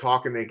goes and they're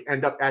talking. They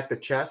end up at the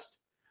chest.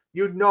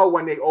 You know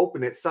when they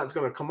open it, something's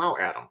going to come out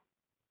at them.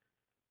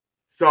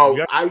 So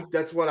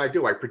that's what I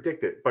do. I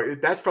predict it,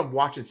 but that's from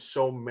watching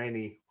so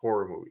many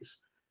horror movies.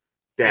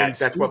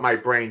 That's what my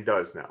brain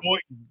does now.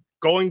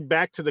 Going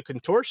back to the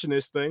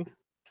contortionist thing,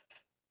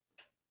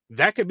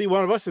 that could be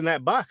one of us in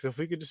that box if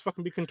we could just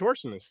fucking be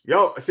contortionists.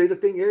 Yo, see, the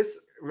thing is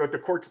with the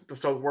court.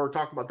 So we're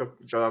talking about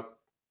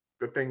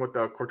the thing with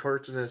the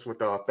contortionist with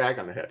the bag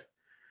on the head.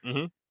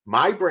 Mm-hmm.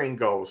 My brain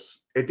goes,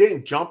 it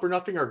didn't jump or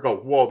nothing or go,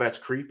 whoa, that's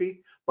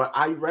creepy. But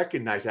I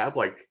recognize that. I'm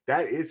like,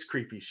 that is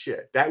creepy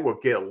shit. That will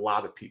get a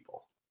lot of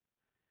people.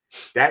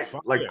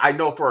 I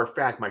know for a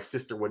fact my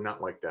sister would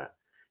not like that.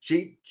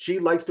 She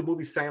likes the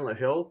movie Silent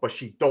Hill, but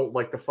she don't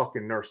like the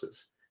fucking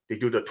nurses. They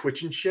do the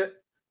twitching shit.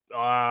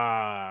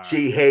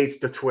 She hates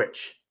the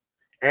twitch.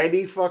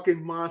 Any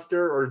fucking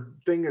monster or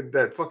thing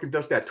that fucking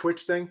does that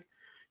twitch thing,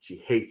 she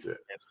hates it.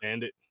 Can't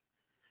stand it.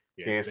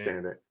 Can't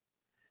stand it.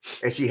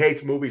 And she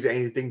hates movies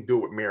anything to do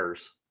with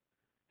mirrors.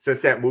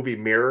 Since that movie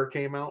Mirror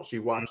came out, she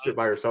watched it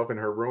by herself in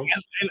her room.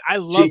 And I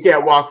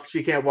love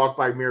she can't walk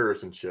by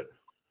mirrors and shit.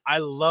 I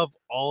love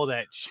all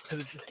that shit because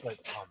it's just like,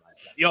 oh my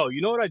god. Yo,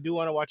 you know what I do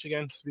want to watch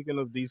again? Speaking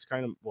of these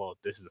kind of, well,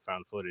 this is a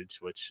found footage,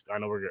 which I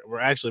know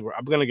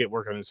I'm gonna get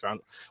work on this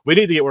we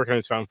need to get work on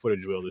this found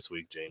footage wheel this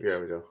week, James. Yeah,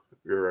 we do.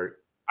 You're right.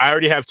 I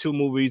already have 2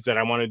 movies that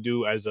I want to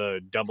do as a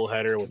double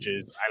header, and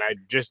I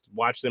just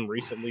watched them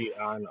recently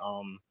on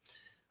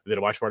I did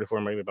a watch party for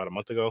them maybe about a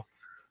month ago.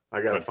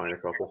 I gotta find a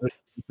couple.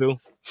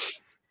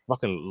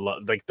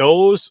 Fucking like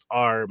those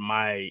are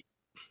my.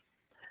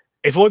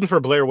 If it wasn't for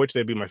Blair Witch,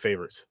 they'd be my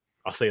favorites.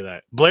 I'll say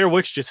that. Blair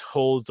Witch just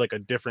holds like a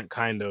different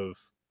kind of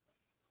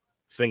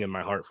thing in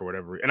my heart for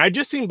whatever reason. And I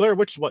just seen Blair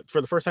Witch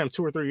for the first time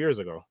 2 or 3 years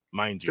ago,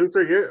 mind you. 2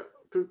 or 3 years.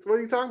 What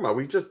are you talking about?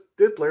 We just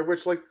did Blair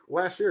Witch like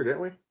last year,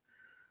 didn't we?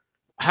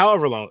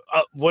 However long,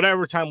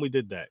 whatever time we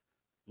did that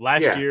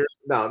last year.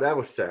 No, that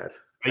was sad.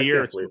 A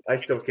year or 2. I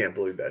still can't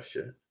believe that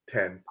shit.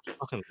 10. I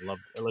fucking love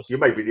it. You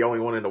might be the only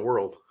one in the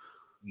world.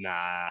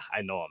 Nah,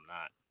 I know I'm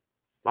not.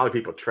 A lot of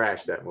people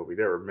trashed that movie.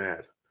 They were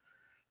mad.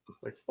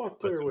 Like, fuck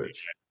Blair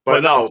Witch.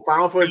 But no,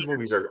 found footage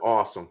movies are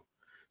awesome.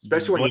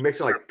 Especially when you mix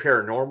like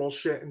paranormal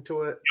shit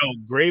into it. Yo,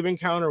 Grave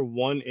Encounter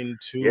 1 and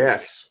 2.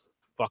 Yes.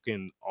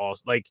 Fucking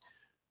awesome. Like,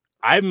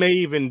 I may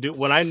even do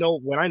when I know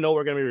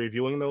we're gonna be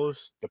reviewing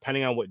those,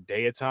 depending on what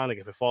day it's on. Like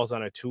if it falls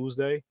on a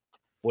Tuesday,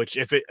 which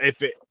if it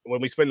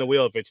when we spin the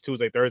wheel, if it's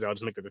Tuesday, Thursday, I'll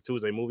just make it the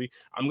Tuesday movie.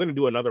 I'm gonna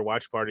do another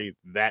watch party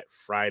that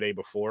Friday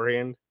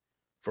beforehand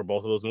for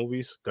both of those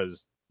movies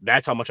because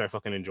that's how much I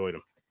fucking enjoyed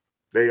them.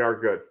 They are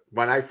good.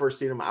 When I first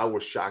seen them, I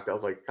was shocked. I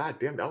was like, God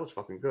damn, that was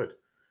fucking good.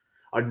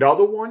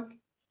 Another one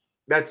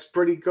that's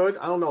pretty good.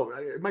 I don't know.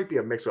 It might be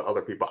a mix with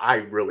other people. I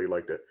really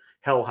liked it.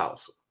 Hell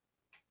House.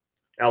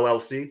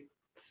 LLC.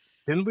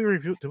 Did we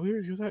review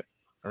that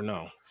or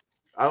no?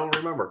 I don't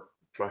remember.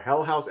 But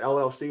Hell House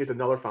LLC is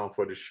another found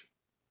footage.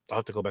 I'll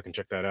have to go back and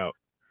check that out.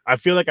 I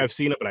feel like I've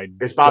seen it, but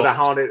it's about a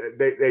haunted.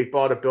 They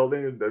bought a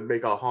building to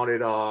make a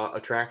haunted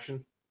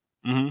attraction.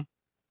 Mm-hmm.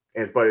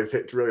 But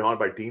it's really haunted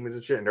by demons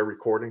and shit, and they're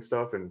recording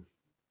stuff, and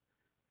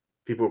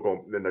people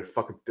go, then the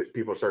fucking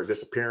people start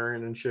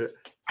disappearing and shit.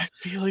 I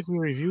feel like we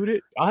reviewed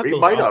it. We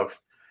might have.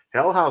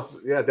 Hell House,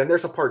 yeah. Then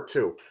there's a part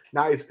 2.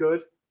 Not as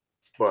good,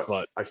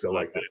 but I still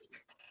like it.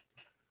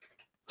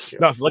 Yeah.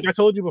 No, like I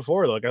told you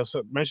before, like I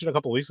mentioned a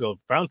couple weeks ago,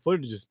 found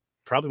footage is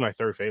probably my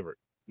third favorite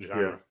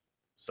genre.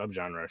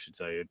 Subgenre, I should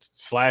say. It's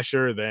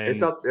slasher. Then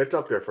it's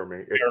up there for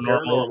me. It's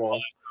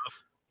paranormal.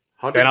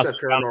 100%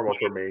 paranormal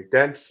for me.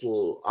 Then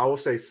I will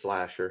say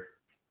slasher.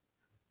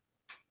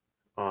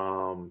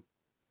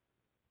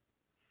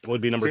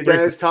 Would be number 3. Then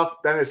it's tough.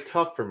 Then it's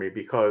tough for me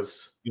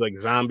because you like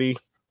zombie.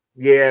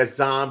 Yeah,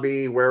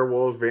 zombie,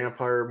 werewolf,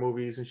 vampire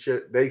movies and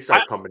shit. They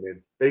start coming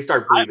in. They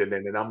start breathing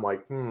in, and I'm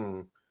like,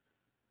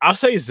 I'll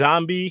say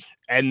zombie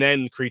and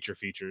then creature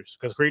features,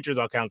 because creatures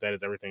I'll count that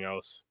as everything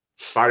else.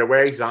 By the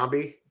way,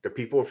 zombie, the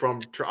people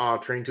from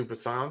Train to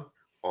Busan,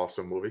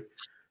 awesome movie.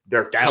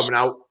 They're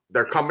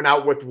coming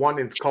out with one.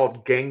 It's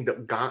called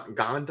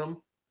Gandam.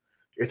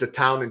 It's a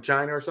town in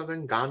China or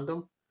something.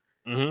 Gandam.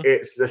 Mm-hmm.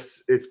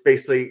 It's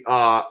basically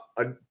a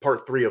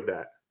part 3 of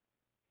that.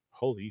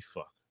 Holy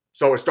fuck!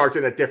 So it starts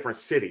in a different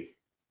city.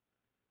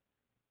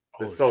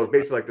 So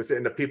basically like this,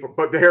 and the people.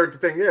 But the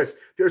thing is,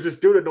 there's this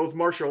dude that knows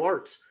martial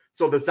arts.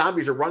 So the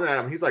zombies are running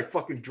at him. He's like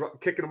fucking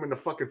kicking them in the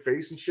fucking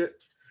face and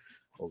shit.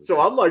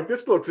 So I'm like,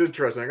 this looks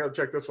interesting. I gotta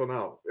check this one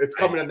out. It's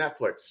coming to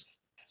Netflix.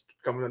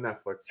 I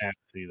have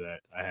to see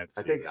that. I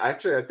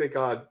think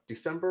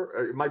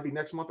December. It might be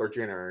next month or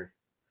January.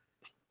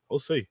 We'll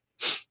see.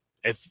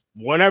 If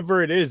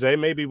whenever it is, they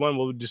maybe one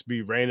we'll just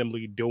be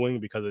randomly doing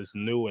because it's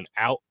new and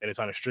out and it's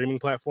on a streaming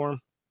platform.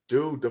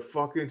 Dude, the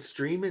fucking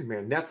streaming,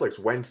 man. Netflix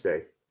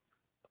Wednesday.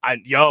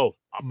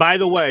 By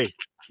the way,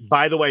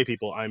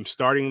 people, I'm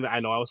starting. I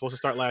know I was supposed to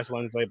start last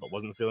Wednesday, but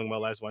wasn't feeling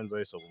well last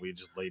Wednesday, so we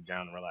just laid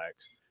down and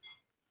relaxed.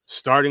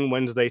 Starting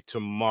Wednesday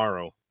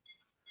tomorrow,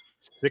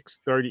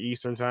 6:30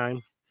 Eastern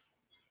time.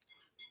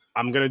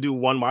 I'm gonna do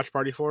one watch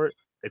party for it.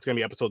 It's gonna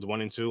be episodes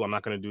 1 and 2. I'm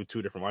not gonna do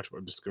 2 different watch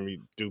parties. I'm just gonna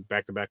do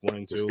back-to-back 1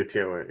 and 2. Just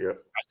continue it,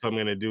 yep. So I'm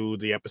gonna do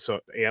the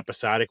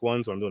episodic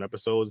ones. So I'm doing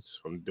episodes.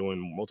 I'm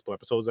doing multiple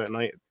episodes that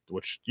night,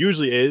 which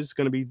usually is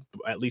gonna be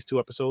at least 2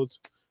 episodes.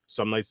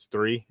 Some nights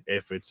 3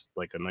 if it's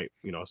like a night,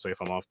 say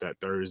if I'm off that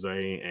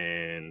Thursday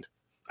and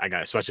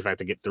especially if I have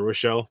to get through a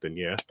show, then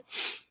yeah.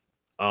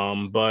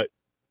 But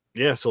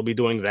yeah, so we'll be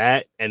doing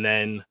that. And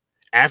then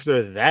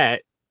after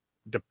that,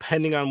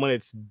 depending on when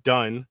it's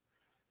done,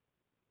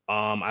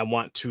 I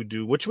want to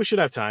do, which we should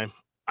have time.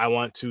 I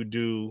want to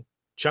do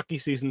Chucky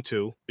season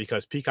 2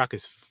 because Peacock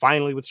is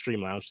finally with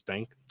Stream Lounge.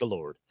 Thank the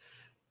Lord.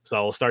 So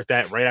I'll start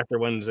that right after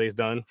Wednesday's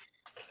done.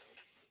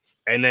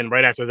 And then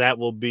right after that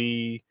will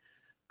be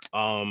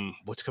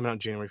what's coming out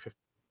January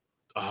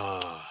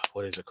 5th?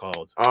 What is it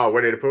called?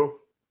 Winnie the Pooh?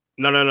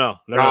 No.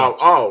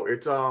 Oh,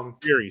 it's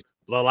series.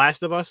 The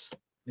Last of Us?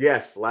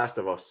 Yes, Last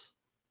of Us.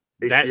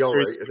 That HBO,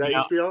 right? Is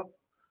that HBO?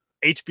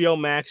 HBO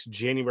Max,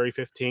 January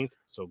 15th.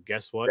 So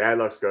guess what? That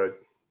looks good.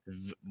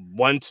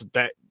 Once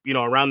that,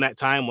 around that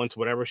time, once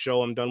whatever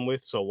show I'm done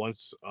with. So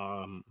once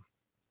what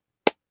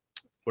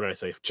did I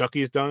say? If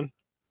Chucky's done,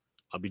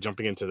 I'll be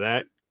jumping into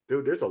that.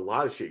 Dude, there's a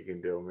lot of shit you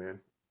can do, man.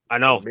 I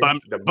know,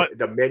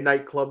 the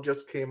Midnight Club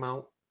just came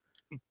out.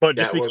 But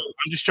just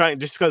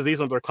because these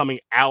ones are coming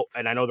out,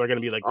 and I know they're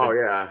going to be like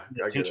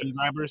attention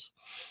grabbers.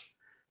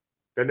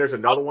 Then there's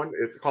another one.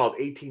 It's called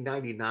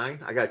 1899.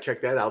 I gotta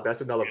check that out.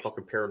 That's another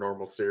fucking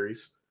paranormal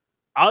series.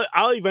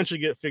 I'll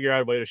eventually figure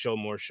out a way to show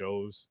more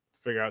shows.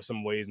 Figure out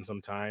some ways and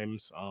some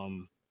times.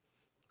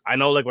 I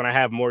know like when I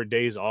have more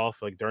days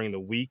off, like during the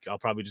week, I'll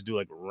probably just do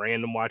like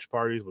random watch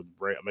parties with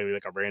maybe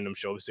like a random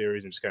show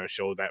series and just kind of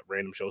show that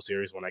random show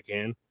series when I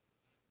can.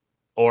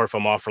 Or if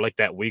I'm off for like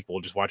that week,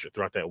 we'll just watch it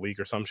throughout that week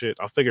or some shit.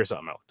 I'll figure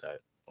something out with that.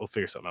 We'll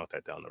figure something out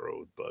with that down the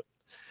road. But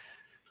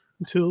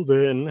until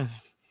then,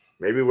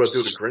 maybe we'll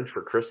do the Grinch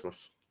for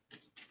Christmas.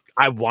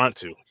 I want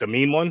to. The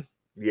mean one?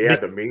 Yeah,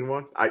 the mean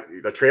one.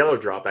 The trailer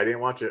dropped. I didn't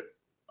watch it.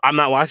 I'm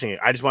not watching it.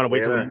 I just want to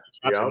wait till I'm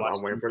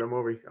waiting for the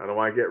movie. I don't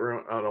want to get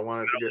ruined. I don't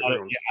want it to get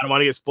ruined. I don't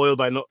want to get spoiled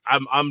by no.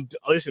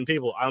 Listen,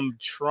 people. I'm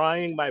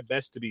trying my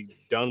best to be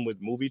done with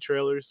movie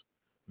trailers,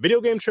 video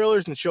game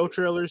trailers, and show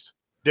trailers.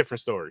 Different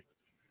story.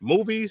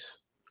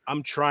 Movies,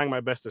 I'm trying my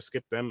best to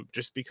skip them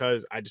just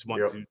because I just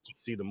want to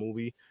see the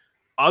movie.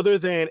 Other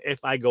than if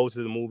I go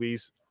to the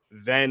movies,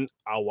 then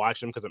I'll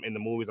watch them because I'm in the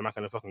movies. I'm not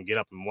going to fucking get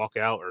up and walk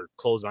out or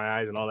close my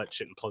eyes and all that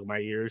shit and plug my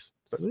ears.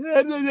 It's like,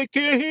 I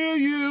can't hear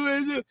you.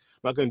 I'm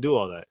not going to do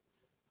all that.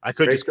 I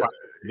could just...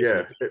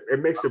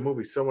 It makes the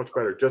movie so much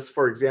better. Just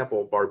for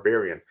example,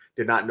 Barbarian.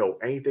 Did not know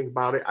anything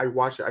about it. I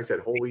watched it. I said,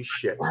 holy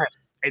shit.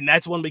 And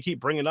that's one we keep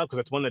bringing up because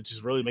that's one that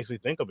just really makes me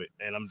think of it.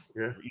 And I'm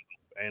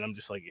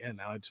just like,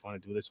 now I just want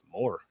to do this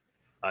more.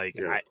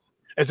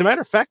 As a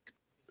matter of fact,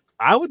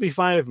 I would be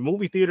fine if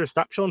movie theaters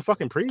stopped showing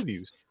fucking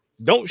previews.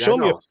 Don't show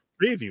me a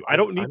preview. I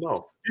don't need. I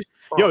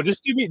know.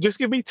 Just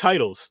give me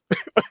titles.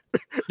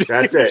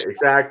 That's it.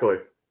 Exactly.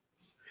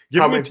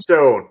 Coming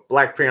soon.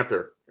 Black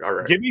Panther. All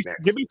right. Give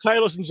me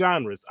titles and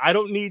genres. I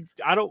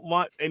don't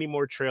want any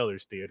more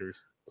trailers,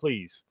 theaters.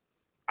 Please.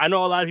 I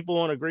know a lot of people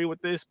won't agree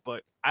with this,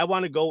 but I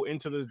want to go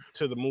into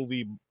the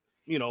movie,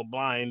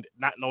 blind,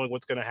 not knowing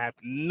what's gonna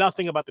happen.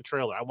 Nothing about the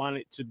trailer. I want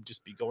it to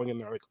just be going in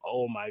there like,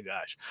 oh my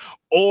gosh.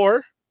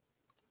 Or,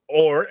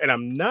 and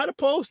I'm not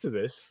opposed to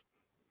this,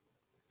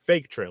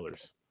 fake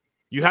trailers.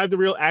 You have the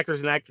real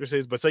actors and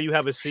actresses, but say you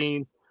have a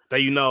scene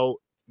that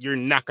you're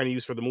not going to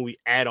use for the movie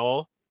at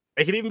all.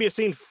 It could even be a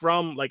scene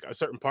from like a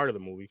certain part of the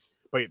movie,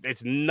 but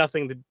it's not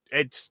going to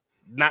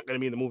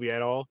be in the movie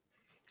at all.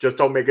 Just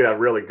don't make it a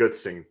really good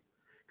scene,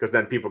 because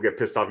then people get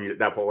pissed off.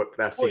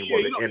 That scene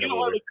wasn't in the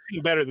movie. Make the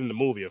scene better than the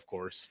movie, of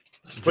course,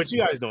 but you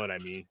guys know what I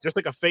mean. Just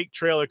like a fake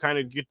trailer, kind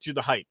of get you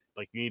the hype.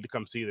 Like, you need to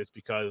come see this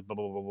because boom,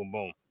 boom, boom, boom,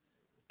 boom,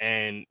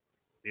 and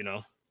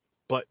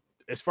But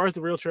as far as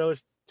the real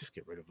trailers, just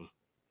get rid of them.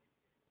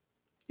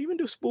 Even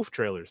do spoof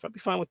trailers. I'd be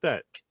fine with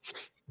that.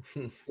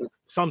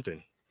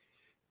 Something.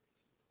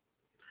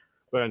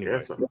 But anyway.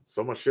 Yeah,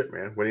 so much shit,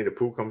 man. Winnie the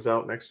Pooh comes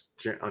out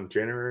on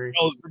January.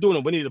 Oh, they're doing a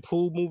Winnie the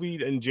Pooh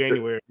movie in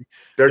January.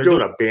 They're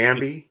doing a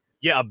Bambi.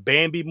 Yeah, a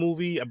Bambi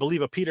movie. I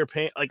believe a Peter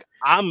Pan. Like,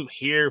 I'm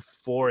here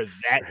for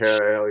that.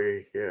 Hell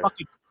yeah.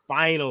 Fucking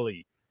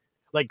finally.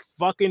 Like,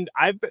 fucking,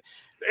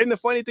 and the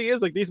funny thing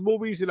is, like, these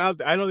movies,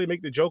 I know they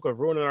make the joke of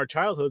ruining our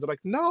childhoods. I'm like,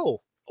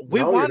 no,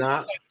 we wanted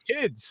this as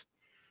kids.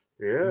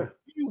 Yeah.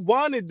 We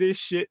wanted this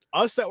shit.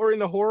 Us that were in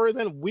the horror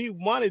then, we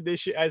wanted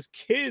this shit as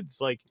kids.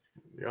 Like,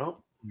 yeah.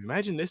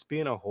 Imagine this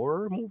being a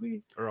horror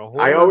movie or a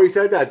horror. I always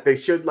said that they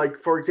should, like,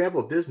 for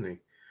example, Disney,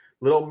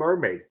 Little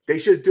Mermaid. They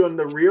should do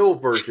the real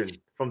version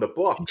from the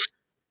book.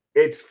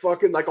 It's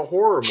fucking like a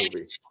horror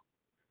movie.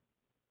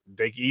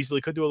 They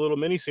easily could do a little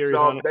miniseries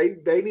on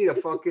it. They need a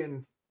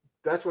fucking.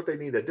 That's what they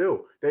need to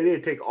do. They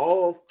need to take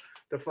all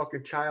the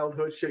fucking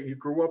childhood shit you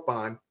grew up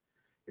on,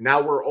 and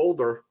now we're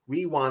older.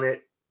 We want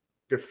it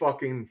to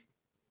fucking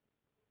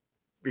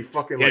be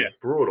fucking like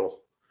brutal,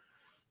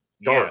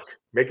 dark. Yeah.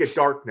 Make it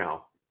dark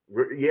now.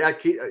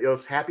 It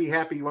was happy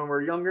when we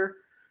were younger.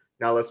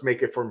 Now let's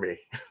make it for me.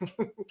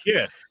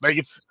 Yeah,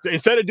 like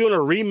instead of doing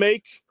a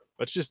remake,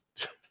 let's just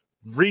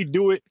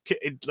redo it.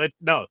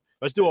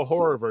 Let's do a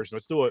horror version.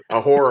 Let's do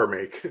a horror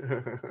make.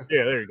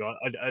 Yeah, there you go.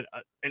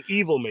 An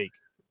evil make.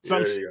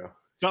 There you go.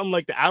 Something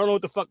like that. I don't know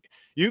what the fuck.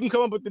 You can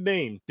come up with the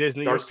name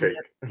Disney. Dark Take.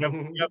 You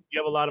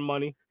have a lot of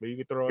money, but you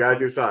can throw. Gotta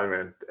do something,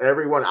 man.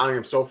 Everyone, I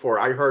am so for.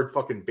 I heard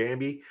fucking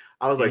Bambi.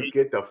 I was like,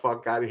 get the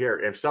fuck out of here.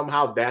 If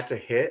somehow that's a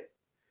hit,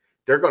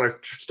 they're gonna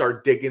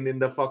start digging in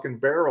the fucking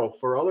barrel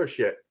for other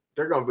shit.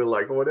 They're gonna be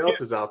like, what else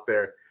is out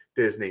there?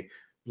 Disney,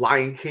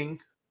 Lion King,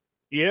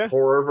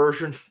 horror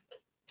version.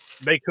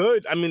 They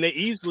could. I mean, they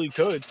easily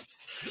could.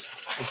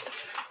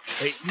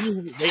 They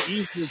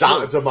easily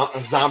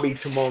zombie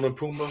Timon and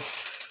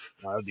Pumbaa.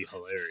 Oh, that'd be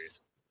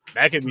hilarious.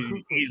 That could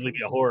be easily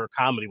be a horror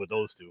comedy with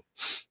those two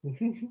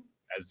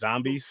as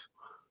zombies,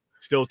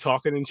 still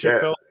talking and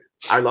shit. Though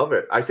I love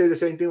it. I say the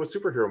same thing with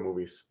superhero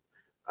movies.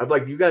 I'm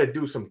like, you got to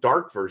do some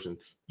dark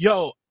versions.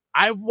 Yo,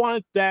 I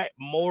want that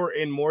more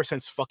and more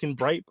since fucking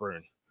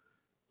Brightburn.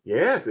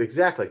 Yes,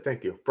 exactly.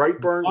 Thank you.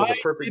 Brightburn was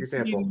a perfect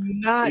example.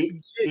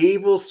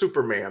 Evil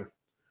Superman.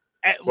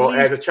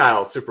 As a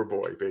child,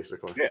 Superboy,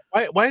 basically.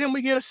 Yeah. Why didn't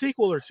we get a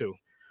sequel or two?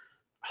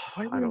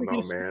 I don't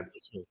know, man.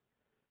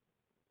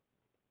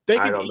 They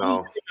could easily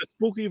get a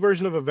spooky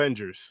version of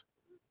Avengers.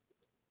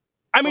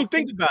 I mean,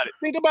 think about it.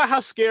 Think about how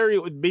scary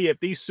it would be if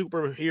these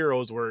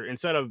superheroes were,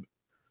 instead of,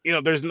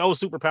 there's no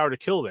superpower to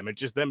kill them. It's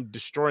just them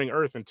destroying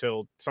Earth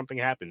until something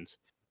happens.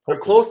 The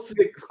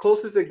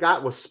closest it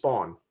got was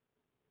Spawn.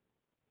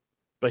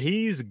 But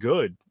he's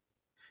good.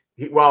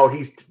 He's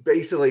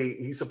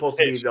supposed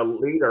to be the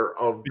leader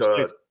of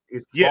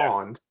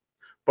Spawn.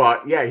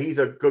 But yeah, he's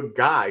a good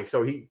guy.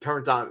 So he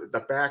turns on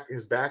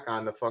his back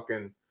on the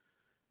fucking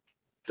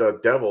the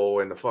devil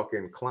and the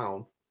fucking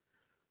clown.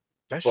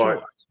 That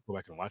show, go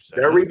back and watch that.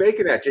 They're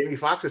remaking that. Jamie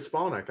Foxx's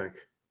Spawn, I think.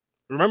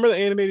 Remember the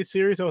animated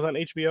series that was on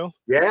HBO?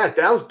 Yeah,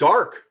 that was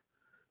dark.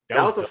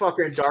 That was a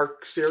fucking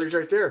dark series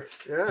right there.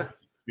 Yeah.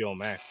 HBO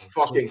Max.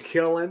 Fucking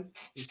killing.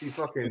 You see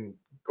fucking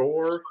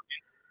gore.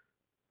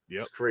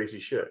 Yep. It's crazy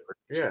shit.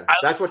 Yeah.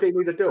 That's what they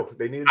need to do.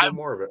 They need to do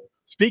more of it.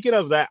 Speaking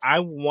of that, I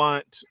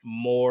want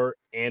more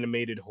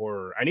animated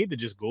horror. I need to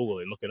just Google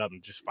it and look it up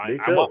and just find it.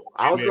 Me too.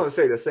 I was going to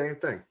say the same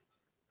thing.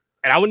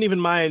 And I wouldn't even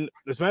mind,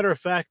 as a matter of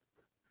fact,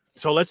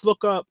 so let's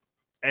look up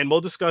and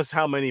we'll discuss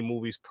how many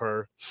movies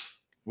per.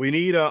 We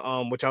need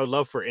which I would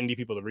love for indie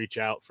people to reach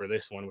out for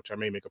this one, which I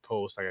may make a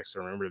post. I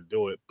actually remember to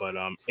do it, but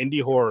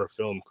indie horror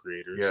film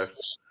creators.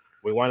 Yes.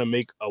 We want to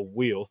make a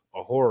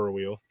horror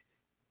wheel,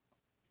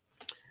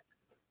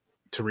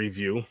 to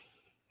review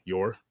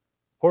your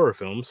horror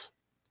films,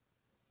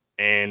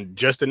 and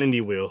just an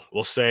indie wheel.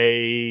 We'll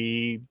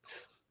say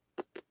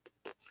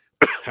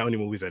how many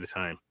movies at a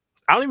time.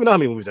 I don't even know how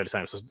many movies at a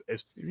time. So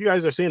if you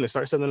guys are seeing this,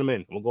 start sending them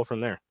in. We'll go from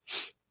there.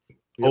 Yep.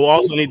 We'll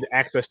also need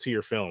access to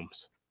your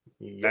films.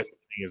 Yep. That's the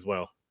thing as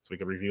well. we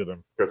can review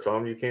them. Because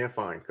some you can't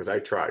find. Because I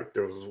tried.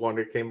 There was one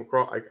that came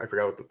across. I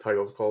forgot what the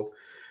title was called.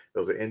 It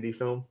was an indie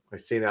film. I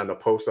seen it on the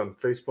post on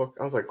Facebook.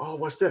 I was like, oh,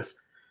 what's this?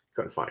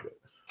 Couldn't find it.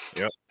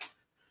 Yep.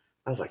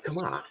 I was like, come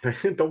on,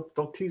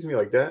 don't tease me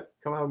like that.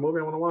 Come on, movie.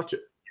 I want to watch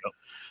it.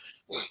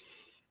 Yep.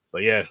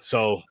 But yeah,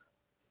 so,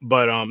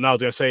 but no, I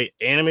was gonna say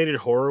animated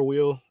horror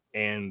wheel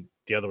and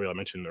the other wheel I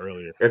mentioned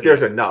earlier. If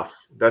there's enough,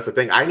 that's the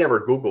thing. I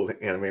never Googled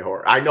anime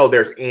horror. I know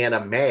there's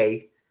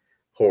anime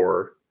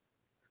horror,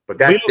 but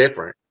that's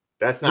different.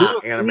 That's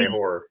not anime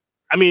horror.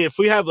 I mean, if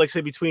we have like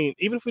say even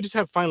if we just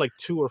find like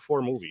 2 or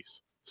 4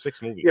 movies,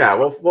 6 movies. Yeah,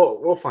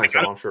 we'll find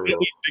some. I'm sure we don't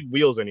need big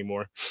wheels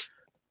anymore.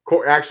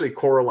 Actually,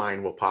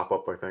 Coraline will pop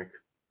up, I think.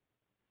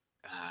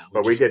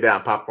 But we did that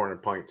on Popcorn and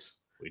Pints.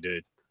 We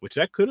did, which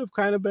that could have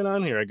kind of been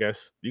on here, I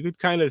guess. You could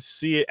kind of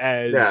see it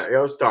as it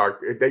was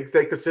dark.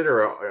 They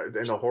consider it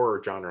in the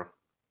horror genre.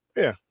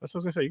 Yeah, that's what I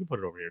was gonna say. You can put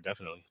it over here,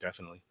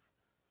 definitely.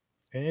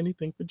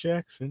 Anything for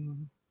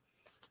Jackson.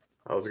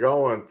 How's it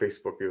going,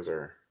 Facebook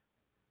user?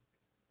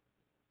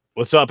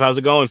 What's up? How's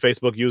it going,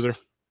 Facebook user?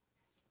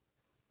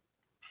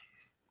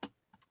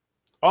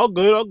 All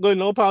good.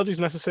 No apologies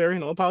necessary.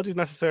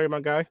 My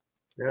guy.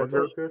 Yeah, it's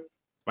good.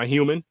 My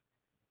human.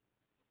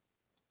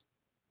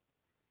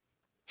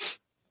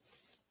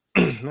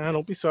 Nah,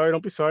 don't be sorry.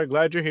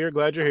 Glad you're here.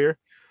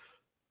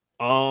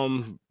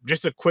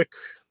 Just a quick.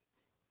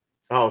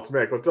 Oh, it's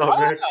Mick. What's up,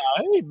 Mick?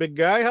 Hey, big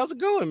guy. How's it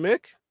going,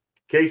 Mick?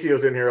 Casey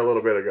was in here a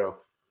little bit ago.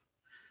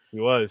 He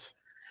was.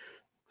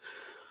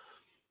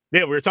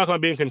 Yeah, we were talking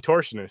about being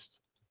contortionist.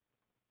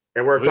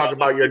 And we're talking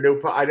about your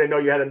new. I didn't know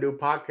you had a new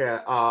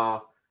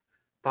podcast.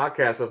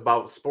 Podcast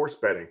about sports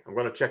betting. I'm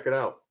going to check it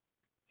out.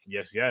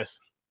 Yes.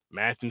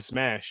 Math and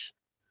Smash.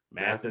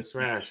 Math and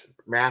Smash.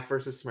 Math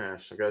versus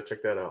Smash. I got to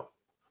check that out.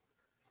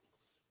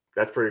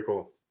 That's pretty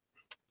cool.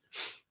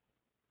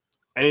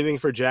 Anything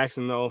for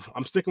Jackson, though?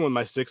 I'm sticking with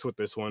my 6 with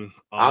this one.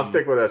 I'll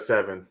stick with a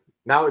 7.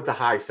 Now it's a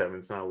high 7.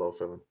 It's not a low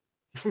 7.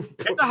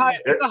 It's a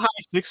high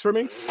 6 for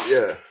me.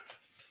 Yeah.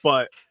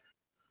 But,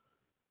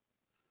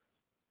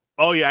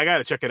 oh, yeah, I got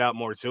to check it out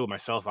more, too,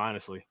 myself,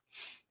 honestly.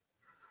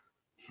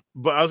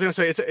 But I was going to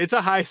say, it's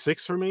a high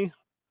 6 for me.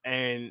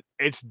 And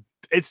it's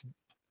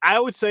I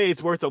would say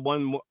it's worth a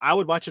 1. I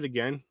would watch it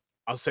again.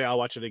 I'll say I'll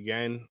watch it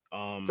again.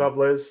 What's up,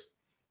 Liz?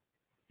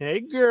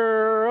 Hey,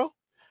 girl.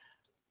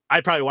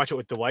 I'd probably watch it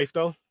with the wife,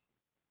 though.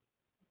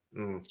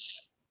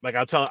 Like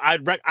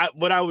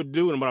what I would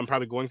do and what I'm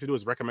probably going to do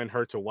is recommend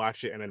her to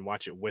watch it and then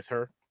watch it with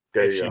her.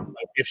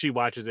 If she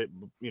watches it,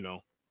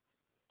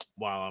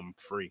 while I'm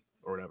free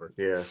or whatever.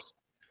 Yeah.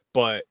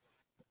 But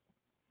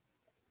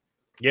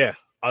yeah,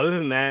 other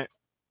than that,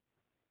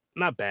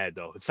 not bad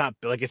though. It's not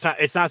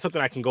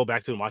something I can go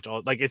back to and watch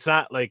all. Like it's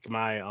not like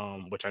my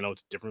which I know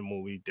it's a different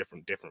movie,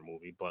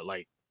 but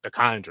like The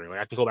Conjuring. Like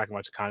I can go back and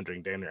watch The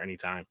Conjuring damn near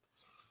anytime.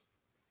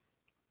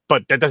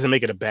 But that doesn't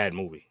make it a bad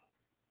movie.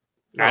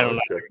 No, I don't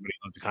know. Everybody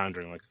loves The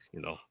Conjuring, like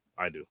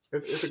I do.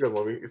 It's a good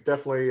movie. It's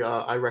definitely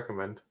I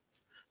recommend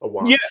a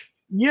watch.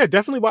 Yeah,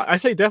 definitely. I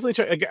say definitely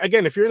check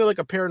again if you're into like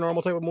a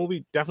paranormal type of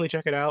movie. Definitely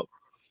check it out.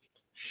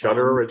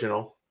 Shudder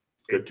original.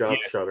 Good job,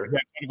 Shudder.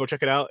 Yeah, go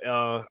check it out.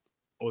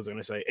 What was I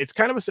gonna say? It's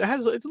kind of it's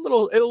a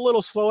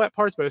little slow at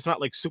parts, but it's not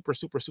like super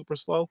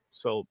slow.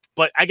 So,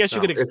 but I guess you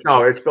could.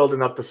 It's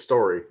building up the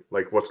story,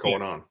 like what's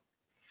going on.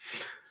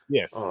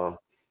 Yeah.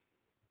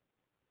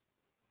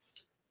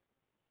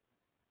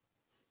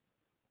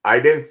 I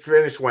didn't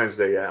finish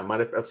Wednesday yet. I'm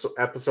on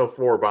episode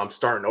 4, but I'm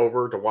starting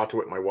over to watch it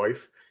with my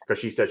wife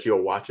because she said she'll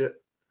watch it.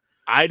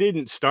 I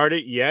didn't start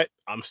it yet.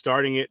 I'm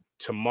starting it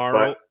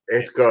tomorrow. But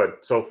it's good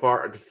so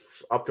far.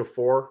 Up to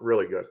 4,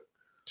 really good.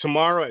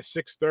 Tomorrow at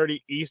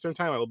 6:30 Eastern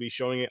time, I will be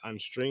showing it on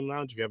Stream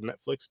Lounge. If you have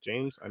Netflix,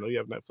 James, I know you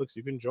have Netflix.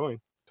 You can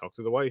join. Talk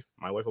to the wife.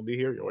 My wife will be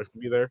here. Your wife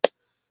will be there.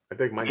 I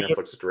think my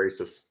Netflix is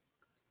racist.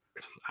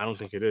 I don't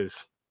think it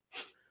is.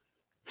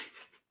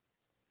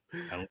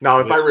 No,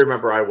 if I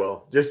remember, I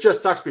will. This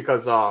just sucks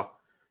because I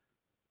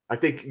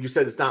think you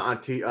said it's not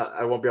on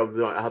I won't be able to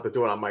do it. I have to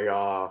do it on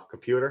my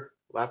computer,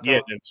 laptop.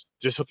 Yeah,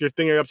 just hook your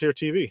thing up to your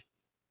TV.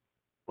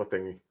 What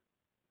thingy?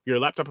 Your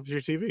laptop up to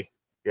your TV.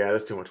 Yeah,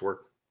 that's too much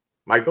work.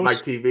 My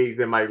TV's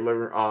in my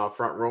living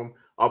front room,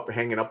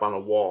 hanging up on a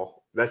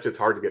wall. That's just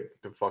hard to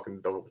get to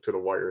fucking to the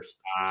wires.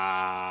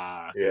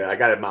 Yeah, I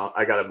got it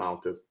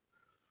mounted.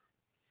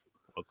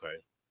 Okay.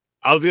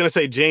 I was gonna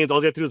say, James, all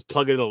you have to do is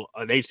plug in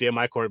an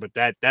HDMI cord, but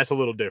that's a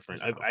little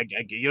different. I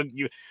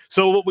you.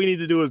 So what we need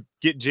to do is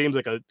get James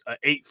like a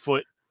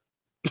 8-foot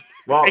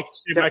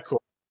HDMI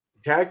cord.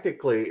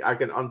 Technically, I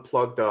can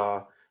unplug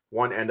the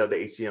one end of the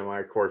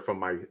HDMI cord from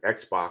my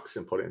Xbox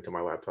and put it into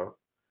my laptop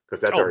because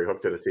that's already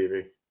hooked to the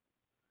TV.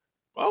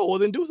 Oh, well,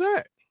 then do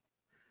that.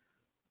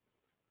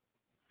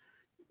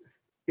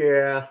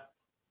 Yeah,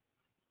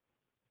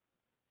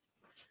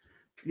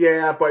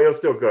 but it was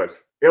still good.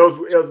 It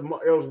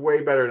was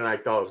way better than I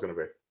thought it was going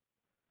to be.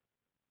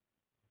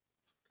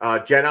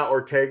 Jenna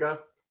Ortega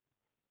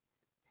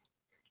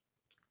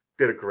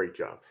did a great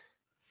job.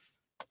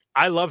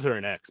 I loved her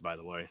in X, by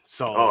the way.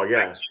 So,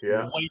 yeah.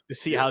 Wait to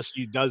see how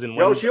she does in.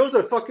 Yo, she was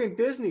a fucking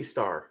Disney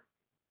star.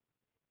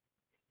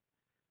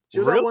 She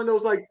was on one of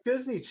those like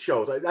Disney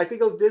shows. I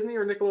think it was Disney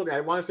or Nickelodeon.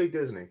 I want to say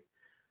Disney.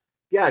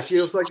 Yeah, she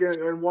was like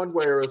in one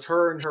where it was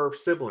her and her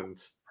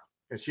siblings,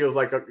 and she was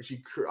like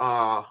she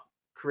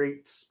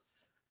creates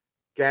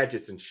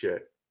gadgets and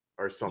shit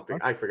or something.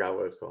 I forgot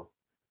what it's called.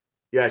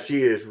 Yeah,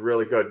 she is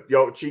really good.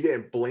 Yo, she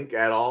didn't blink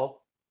at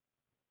all.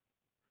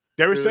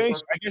 They were saying,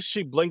 I guess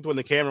she blinked when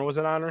the camera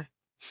wasn't on her.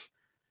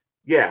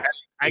 Yeah,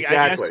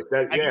 exactly.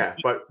 I guess,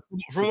 but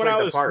from what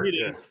I was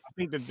reading, I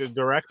think the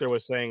director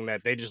was saying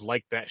that they just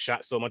liked that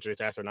shot so much they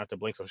asked her not to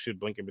blink, so she'd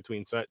blink in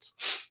between sets,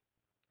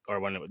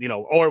 or when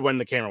when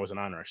the camera wasn't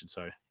on her, I should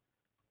say.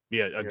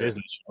 Yeah,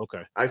 Disney show.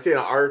 Okay. I see an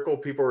article.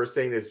 People were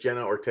saying is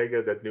Jenna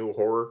Ortega the new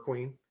horror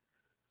queen.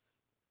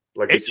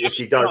 Like if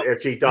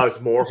she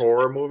does more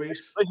horror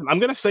movies. Listen, I'm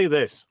gonna say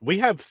this: we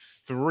have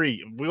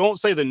 3. We won't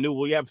say the new.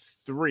 We have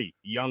 3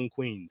 young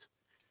queens: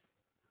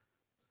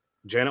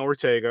 Jenna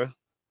Ortega,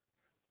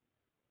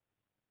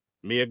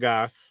 Mia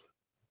Goth,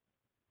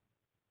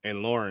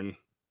 and Lauren.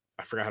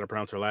 I forgot how to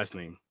pronounce her last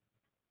name,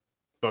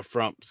 but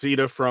from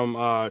Sita from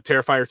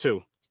Terrifier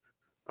 2.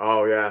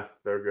 Oh yeah,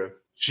 they're good.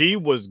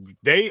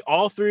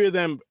 All 3 of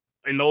them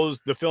in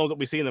the films that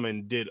we seen them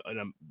in did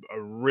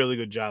a really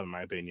good job, in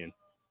my opinion.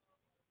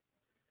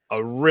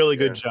 A really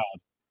good job.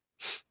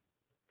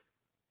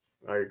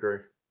 I agree.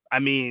 I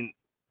mean,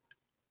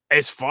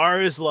 as far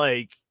as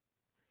like,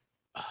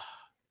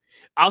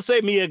 I'll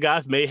say Mia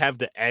Goth may have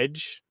the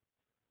edge,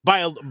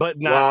 but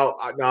not.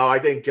 Well, no, I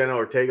think Jenna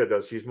Ortega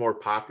does. She's more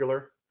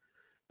popular.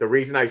 The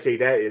reason I say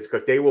that is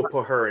because they will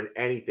put her in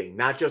anything,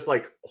 not just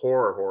like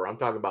horror. I'm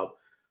talking about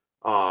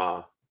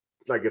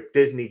like if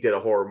Disney did a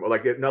horror,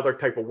 like another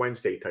type of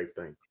Wednesday type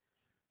thing.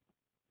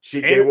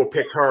 They will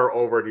pick her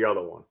over the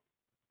other one.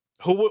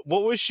 What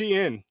was she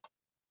in?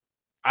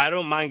 I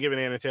don't mind giving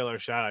Anna Taylor a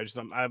shot.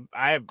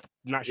 I'm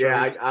not sure.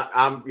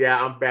 Yeah,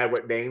 I'm bad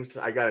with names.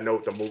 I gotta know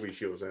what the movie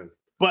she was in.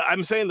 But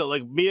I'm saying that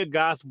like Mia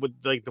Goth, with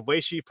like the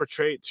way she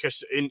portrayed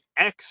in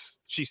X,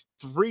 she's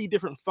 3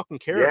 different fucking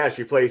characters. Yeah,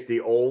 she plays the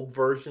old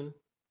version.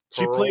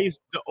 She plays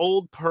the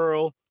old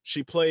Pearl.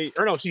 She's 2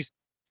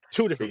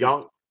 different. The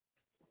young.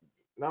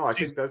 No, I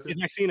think she's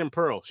Maxine and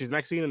Pearl. She's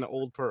Maxine and the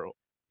old Pearl.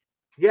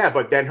 Yeah,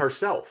 but then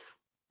herself.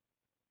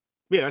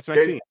 Yeah, that's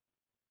Maxine.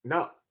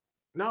 No,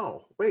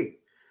 wait.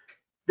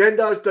 Then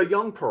the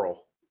young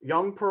Pearl,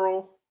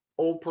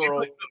 old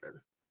Pearl.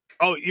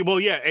 Oh well,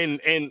 yeah, and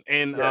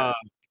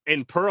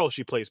in Pearl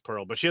she plays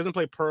Pearl, but she doesn't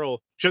play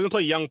Pearl. She doesn't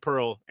play young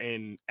Pearl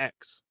in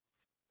X.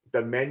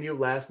 The Menu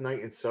Last Night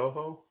in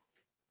Soho.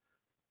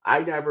 I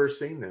never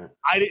seen that.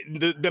 I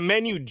didn't. The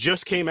Menu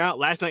just came out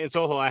last night in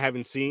Soho. I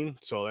haven't seen,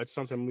 so that's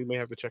something we may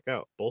have to check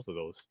out. Both of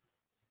those.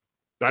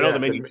 But I know the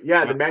Menu.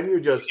 The Menu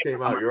just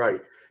came out. You're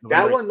right.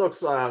 That one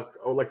looks like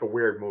a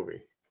weird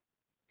movie.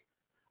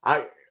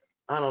 I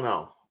don't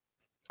know.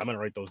 I'm gonna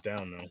write those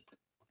down though.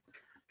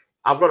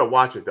 I'm gonna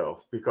watch it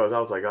though because I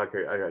was like,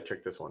 okay, I gotta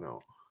check this one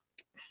out.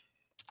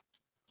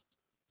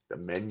 The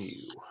Menu.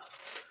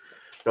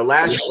 The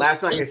last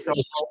night in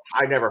Soho.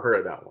 I never heard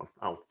of that one.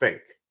 I don't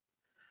think.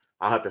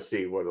 I'll have to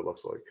see what it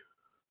looks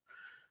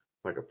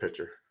like a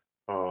picture.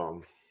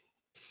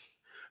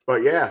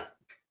 But yeah,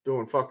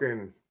 doing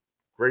fucking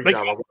great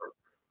job of work.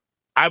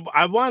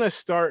 I want to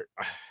start.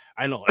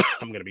 I know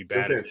I'm gonna be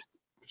bad.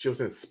 She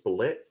was in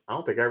Split. I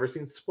don't think I ever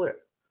seen Split.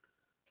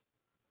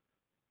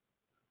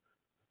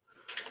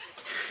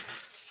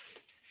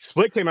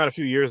 Split came out a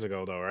few years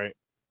ago, though, right?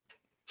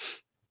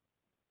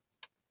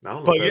 I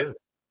don't know.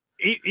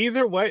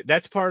 Either way,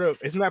 that's part of.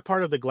 Isn't that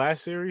part of the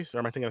Glass series, or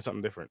am I thinking of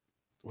something different?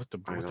 I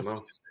don't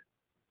know.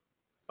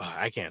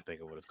 I can't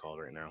think of what it's called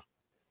right now.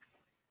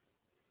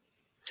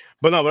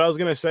 But no, what I was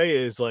gonna say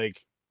is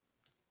like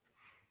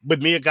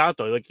with Mia Goth,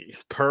 though, like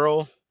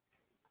Pearl.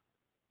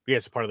 Yeah,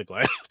 it's part of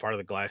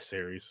the Glass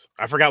series.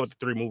 I forgot what the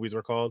 3 movies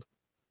were called.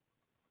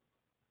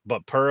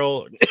 But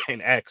Pearl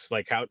and X,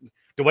 like how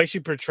the way she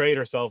portrayed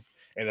herself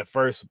in the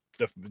first,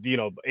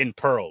 in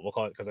Pearl, we'll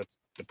call it because that's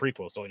the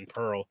prequel. So in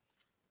Pearl,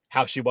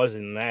 how she was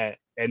in that,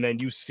 and then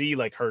you see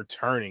like her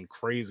turning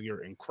crazier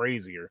and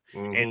crazier,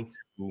 and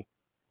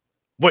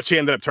what she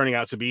ended up turning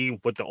out to be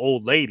with the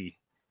old lady.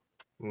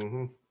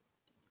 Mm-hmm.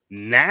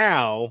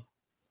 Now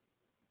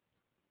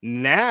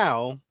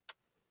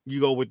you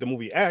go with the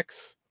movie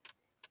X.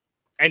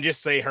 And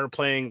just say her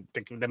playing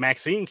the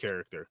Maxine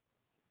character.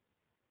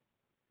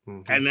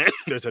 Mm-hmm. And then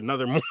there's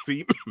another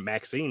movie,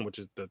 Maxine, which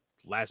is the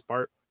last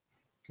part.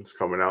 It's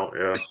coming out,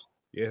 yeah.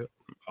 Yeah.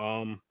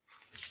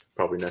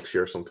 Probably next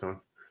year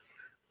sometime.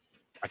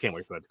 I can't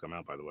wait for that to come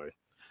out, by the way.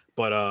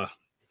 But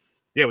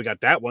yeah, we got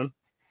that one.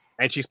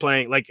 And she's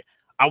playing, like,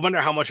 I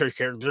wonder how much her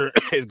character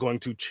is going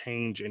to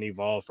change and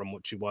evolve from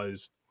what she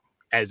was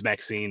as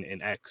Maxine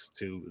in X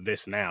to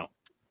this now.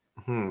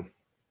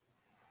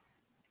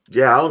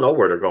 Yeah, I don't know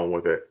where they're going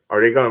with it.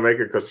 Are they going to make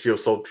it because she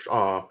was so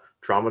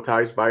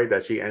traumatized by it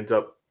that she ends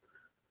up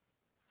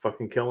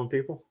fucking killing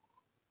people?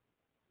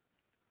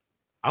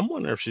 I'm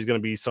wondering if she's going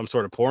to be some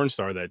sort of porn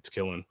star that's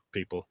killing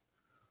people.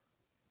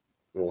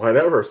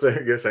 Whatever.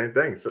 Same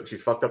thing. So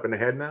she's fucked up in the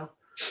head now?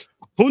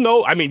 Who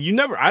knows? I mean,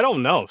 I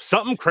don't know.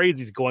 Something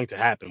crazy is going to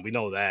happen. We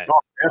know that. Oh,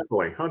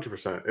 definitely,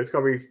 100%. It's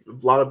gonna be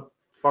a lot of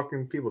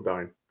fucking people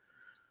dying.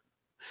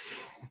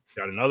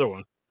 Got another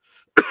one.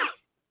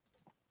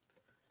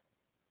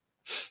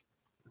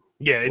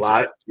 Yeah, it's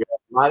a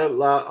lot of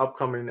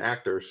upcoming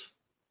actors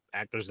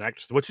and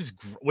actresses,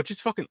 which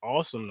is fucking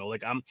awesome though.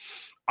 Like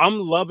I'm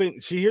loving.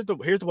 See, here's the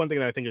one thing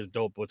that I think is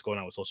dope. What's going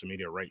on with social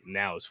media right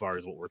now, as far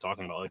as what we're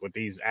talking about, like with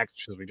these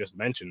actresses we just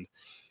mentioned.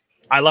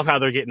 I love how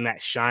they're getting that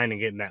shine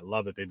and getting that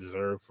love that they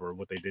deserve for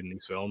what they did in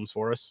these films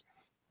for us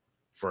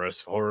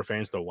horror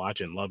fans to watch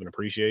and love and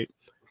appreciate.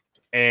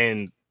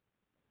 And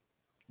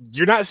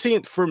you're not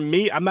seeing, for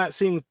me, I'm not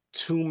seeing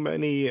too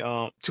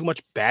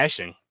much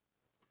bashing.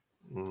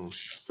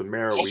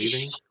 Samara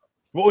Weaving.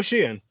 What was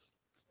she in?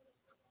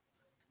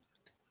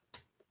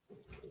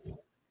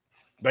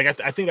 Like,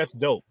 I think that's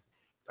dope.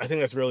 I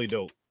think that's really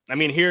dope. I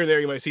mean, here or there,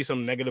 you might see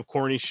some negative,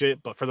 corny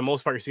shit, but for the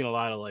most part, you're seeing a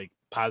lot of like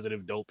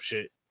positive, dope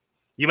shit.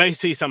 You might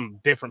see some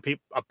different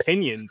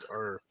opinions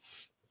or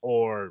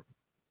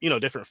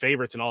different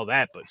favorites and all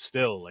that, but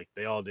still, like,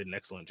 they all did an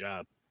excellent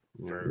job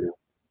for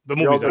the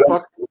movies.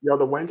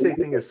 The Wednesday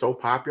thing is so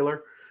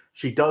popular.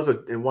 She does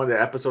it in one of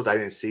the episodes I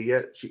didn't see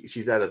yet.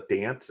 She's at a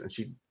dance and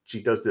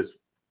she does this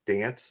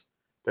dance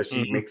that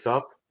she makes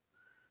up.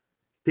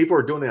 People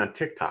are doing it on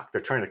TikTok.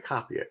 They're trying to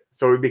copy it.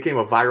 So it became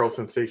a viral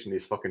sensation,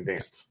 these fucking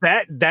dance.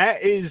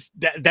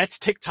 That's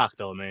TikTok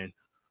though, man.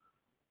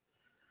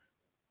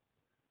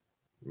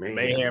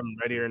 Mayhem,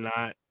 Ready or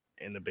Not,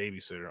 and The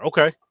Babysitter.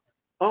 Okay.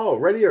 Oh,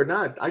 Ready or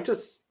Not. I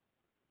just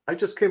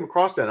came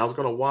across that and I was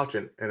gonna watch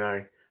it and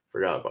I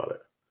forgot about it.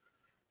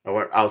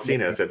 I was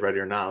seeing it. I said Ready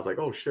or Not. I was like,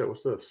 oh shit,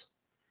 what's this?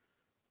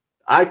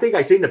 I think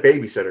I seen The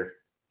Babysitter.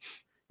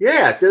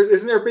 Yeah,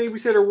 isn't there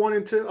Babysitter 1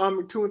 and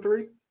 2, 2 and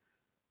 3?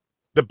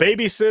 The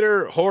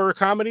Babysitter horror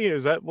comedy,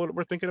 is that what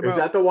we're thinking about? Is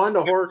that the one,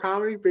 the horror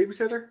comedy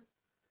Babysitter?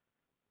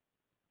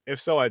 If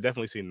so, I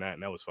definitely seen that,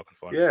 and that was fucking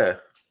funny. Yeah.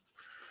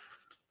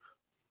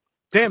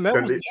 Damn,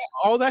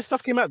 all that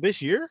stuff came out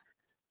this year?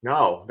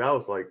 No, that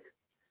was like,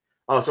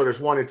 so there's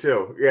 1 and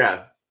 2.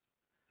 Yeah.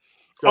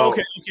 So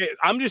okay.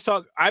 I'm just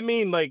talking. I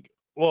mean, like,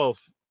 well,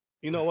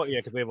 you know what? Yeah,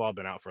 because they've all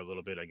been out for a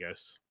little bit, I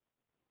guess.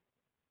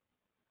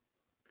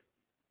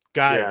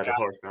 I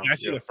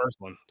seen the first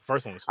one. The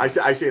first one was funny.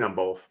 I seen them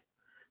both.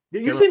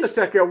 Did you seen the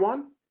second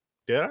one?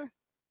 Did I?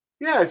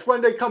 Yeah, it's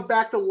when they come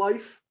back to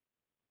life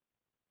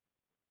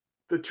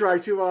to try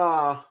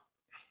to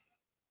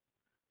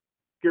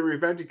get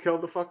revenge and kill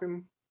the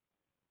fucking.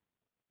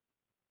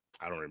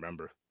 I don't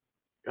remember.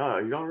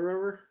 You don't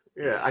remember?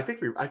 Yeah, I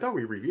thought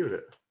we reviewed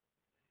it.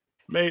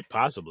 Maybe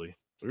possibly.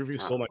 We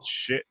reviewed so much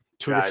shit.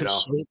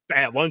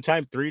 At one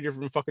time, 3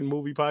 different fucking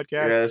movie podcasts.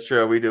 Yeah, that's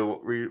true. We do.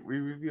 We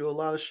review a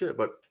lot of shit,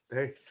 but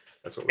hey,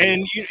 that's what.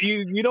 And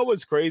you know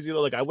what's crazy though?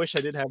 Like, I wish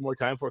I did have more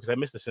time for it because I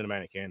missed the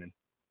cinematic canon.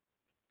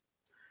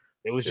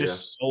 It was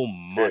just so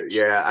much.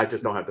 Yeah, I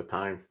just don't have the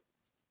time.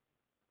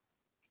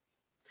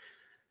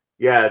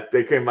 Yeah,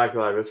 they came back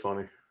alive. It's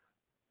funny.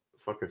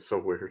 Fucking so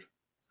weird.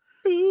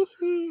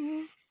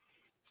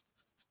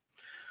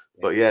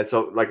 But yeah,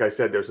 so like I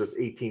said, there's this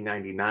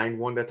 1899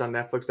 one that's on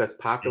Netflix that's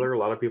popular. A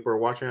lot of people are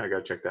watching. I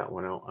gotta check that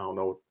one out. I don't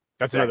know.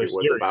 That's exactly another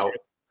series. About.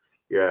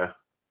 Yeah.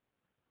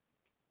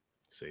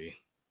 See.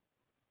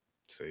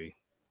 A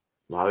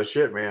lot of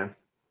shit, man.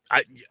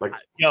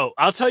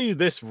 I'll tell you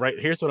this right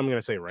here's what I'm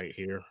gonna say right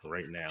here,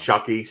 right now.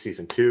 Chucky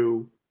season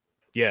 2.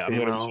 Yeah, I'm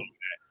gonna say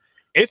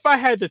that. If I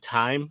had the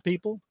time,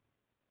 people,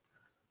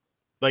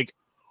 like,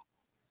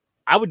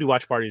 I would do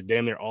watch parties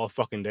damn near all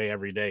fucking day,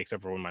 every day,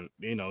 except for when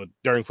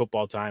during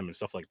football time and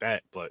stuff like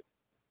that. But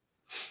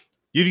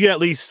you'd get at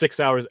least 6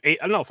 hours, 8.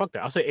 I don't know, fuck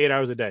that. I'll say 8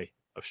 hours a day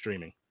of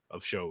streaming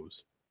of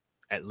shows,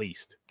 at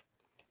least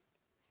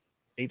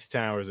 8 to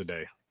 10 hours a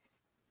day,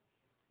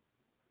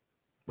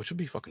 which would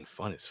be fucking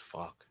fun as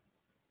fuck.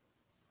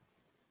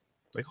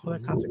 Like all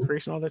that content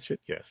creation, all that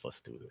shit. Yes,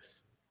 let's do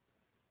this.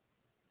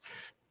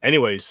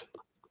 Anyways,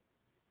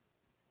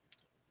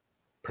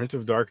 Prince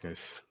of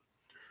Darkness.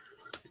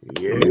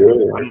 Yeah,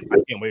 I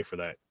can't wait for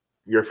that.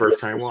 Your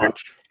first time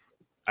watch?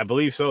 I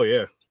believe so.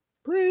 Yeah.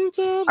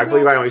 I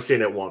believe I only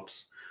seen it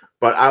once,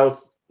 but I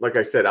was like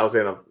I said,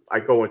 I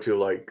go into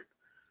like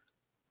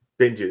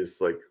binges,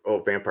 like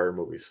vampire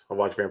movies. I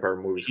watch vampire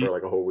movies for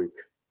like a whole week.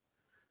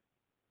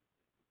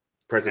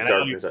 Prince of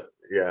Darkness.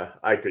 Yeah,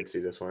 I did see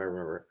this one. I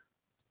remember it.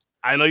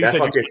 I know you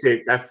said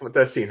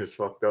that scene is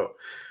fucked up.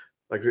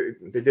 Like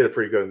they did a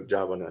pretty good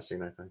job on that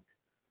scene. I think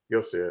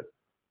you'll see it.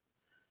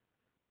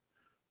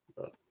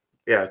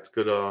 Yeah, it's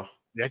good.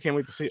 Yeah, I can't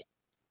wait to see it.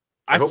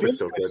 I hope it's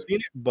still good. I've seen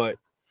it, but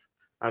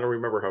I don't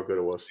remember how good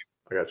it was.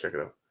 I gotta check it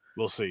out.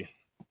 We'll see.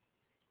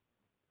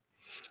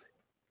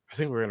 I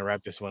think we're gonna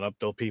wrap this one up,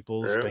 though,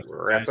 people. Yeah,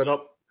 wrap it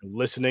up.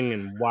 Listening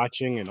and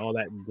watching and all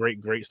that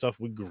great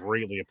stuff. We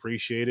greatly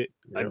appreciate it.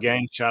 Yep.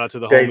 Again, shout out to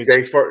the homies.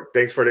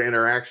 Thanks for the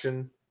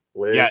interaction,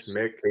 Liz,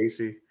 Mick,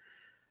 Casey.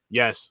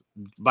 Yes.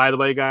 By the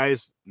way,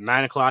 guys,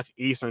 9:00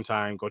 Eastern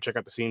time. Go check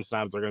out the Scene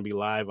Snobs. They're gonna be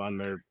live on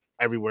their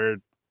everywhere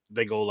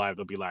they go live.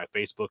 They'll be live.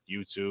 Facebook,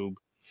 YouTube,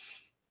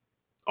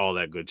 all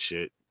that good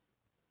shit.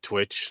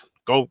 Twitch.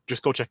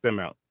 Just go check them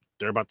out.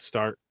 They're about to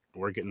start.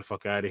 We're getting the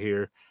fuck out of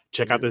here.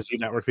 Check out the Z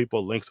Network,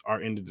 people. Links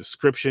are in the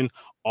description.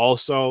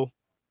 Also,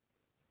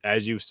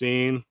 as you've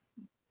seen,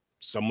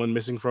 someone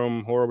missing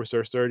from Horror with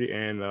Sir Sturdy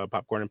and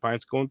Popcorn and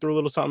Pints going through a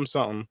little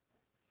something.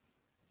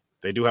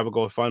 They do have a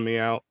GoFundMe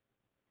out.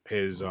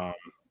 His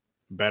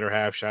better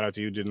half, shout out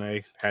to you,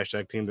 Danae.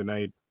 Hashtag Team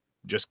Danae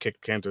just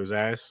kicked Cantor's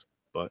ass,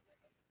 but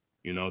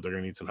they're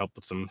gonna need some help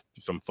with some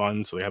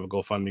funds. So they have a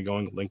GoFundMe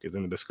going. Link is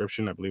in the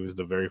description. I believe it's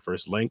the very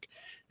first link.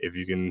 If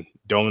you can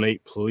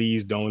donate,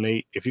 please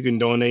donate. If you can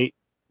donate,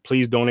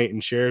 please donate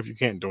and share. If you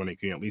can't donate,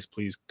 can you at least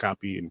please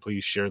copy and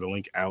please share the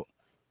link out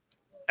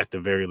at the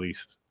very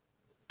least.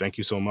 Thank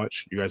you so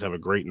much. You guys have a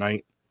great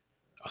night.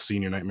 I'll see you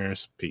in your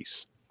nightmares.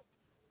 Peace.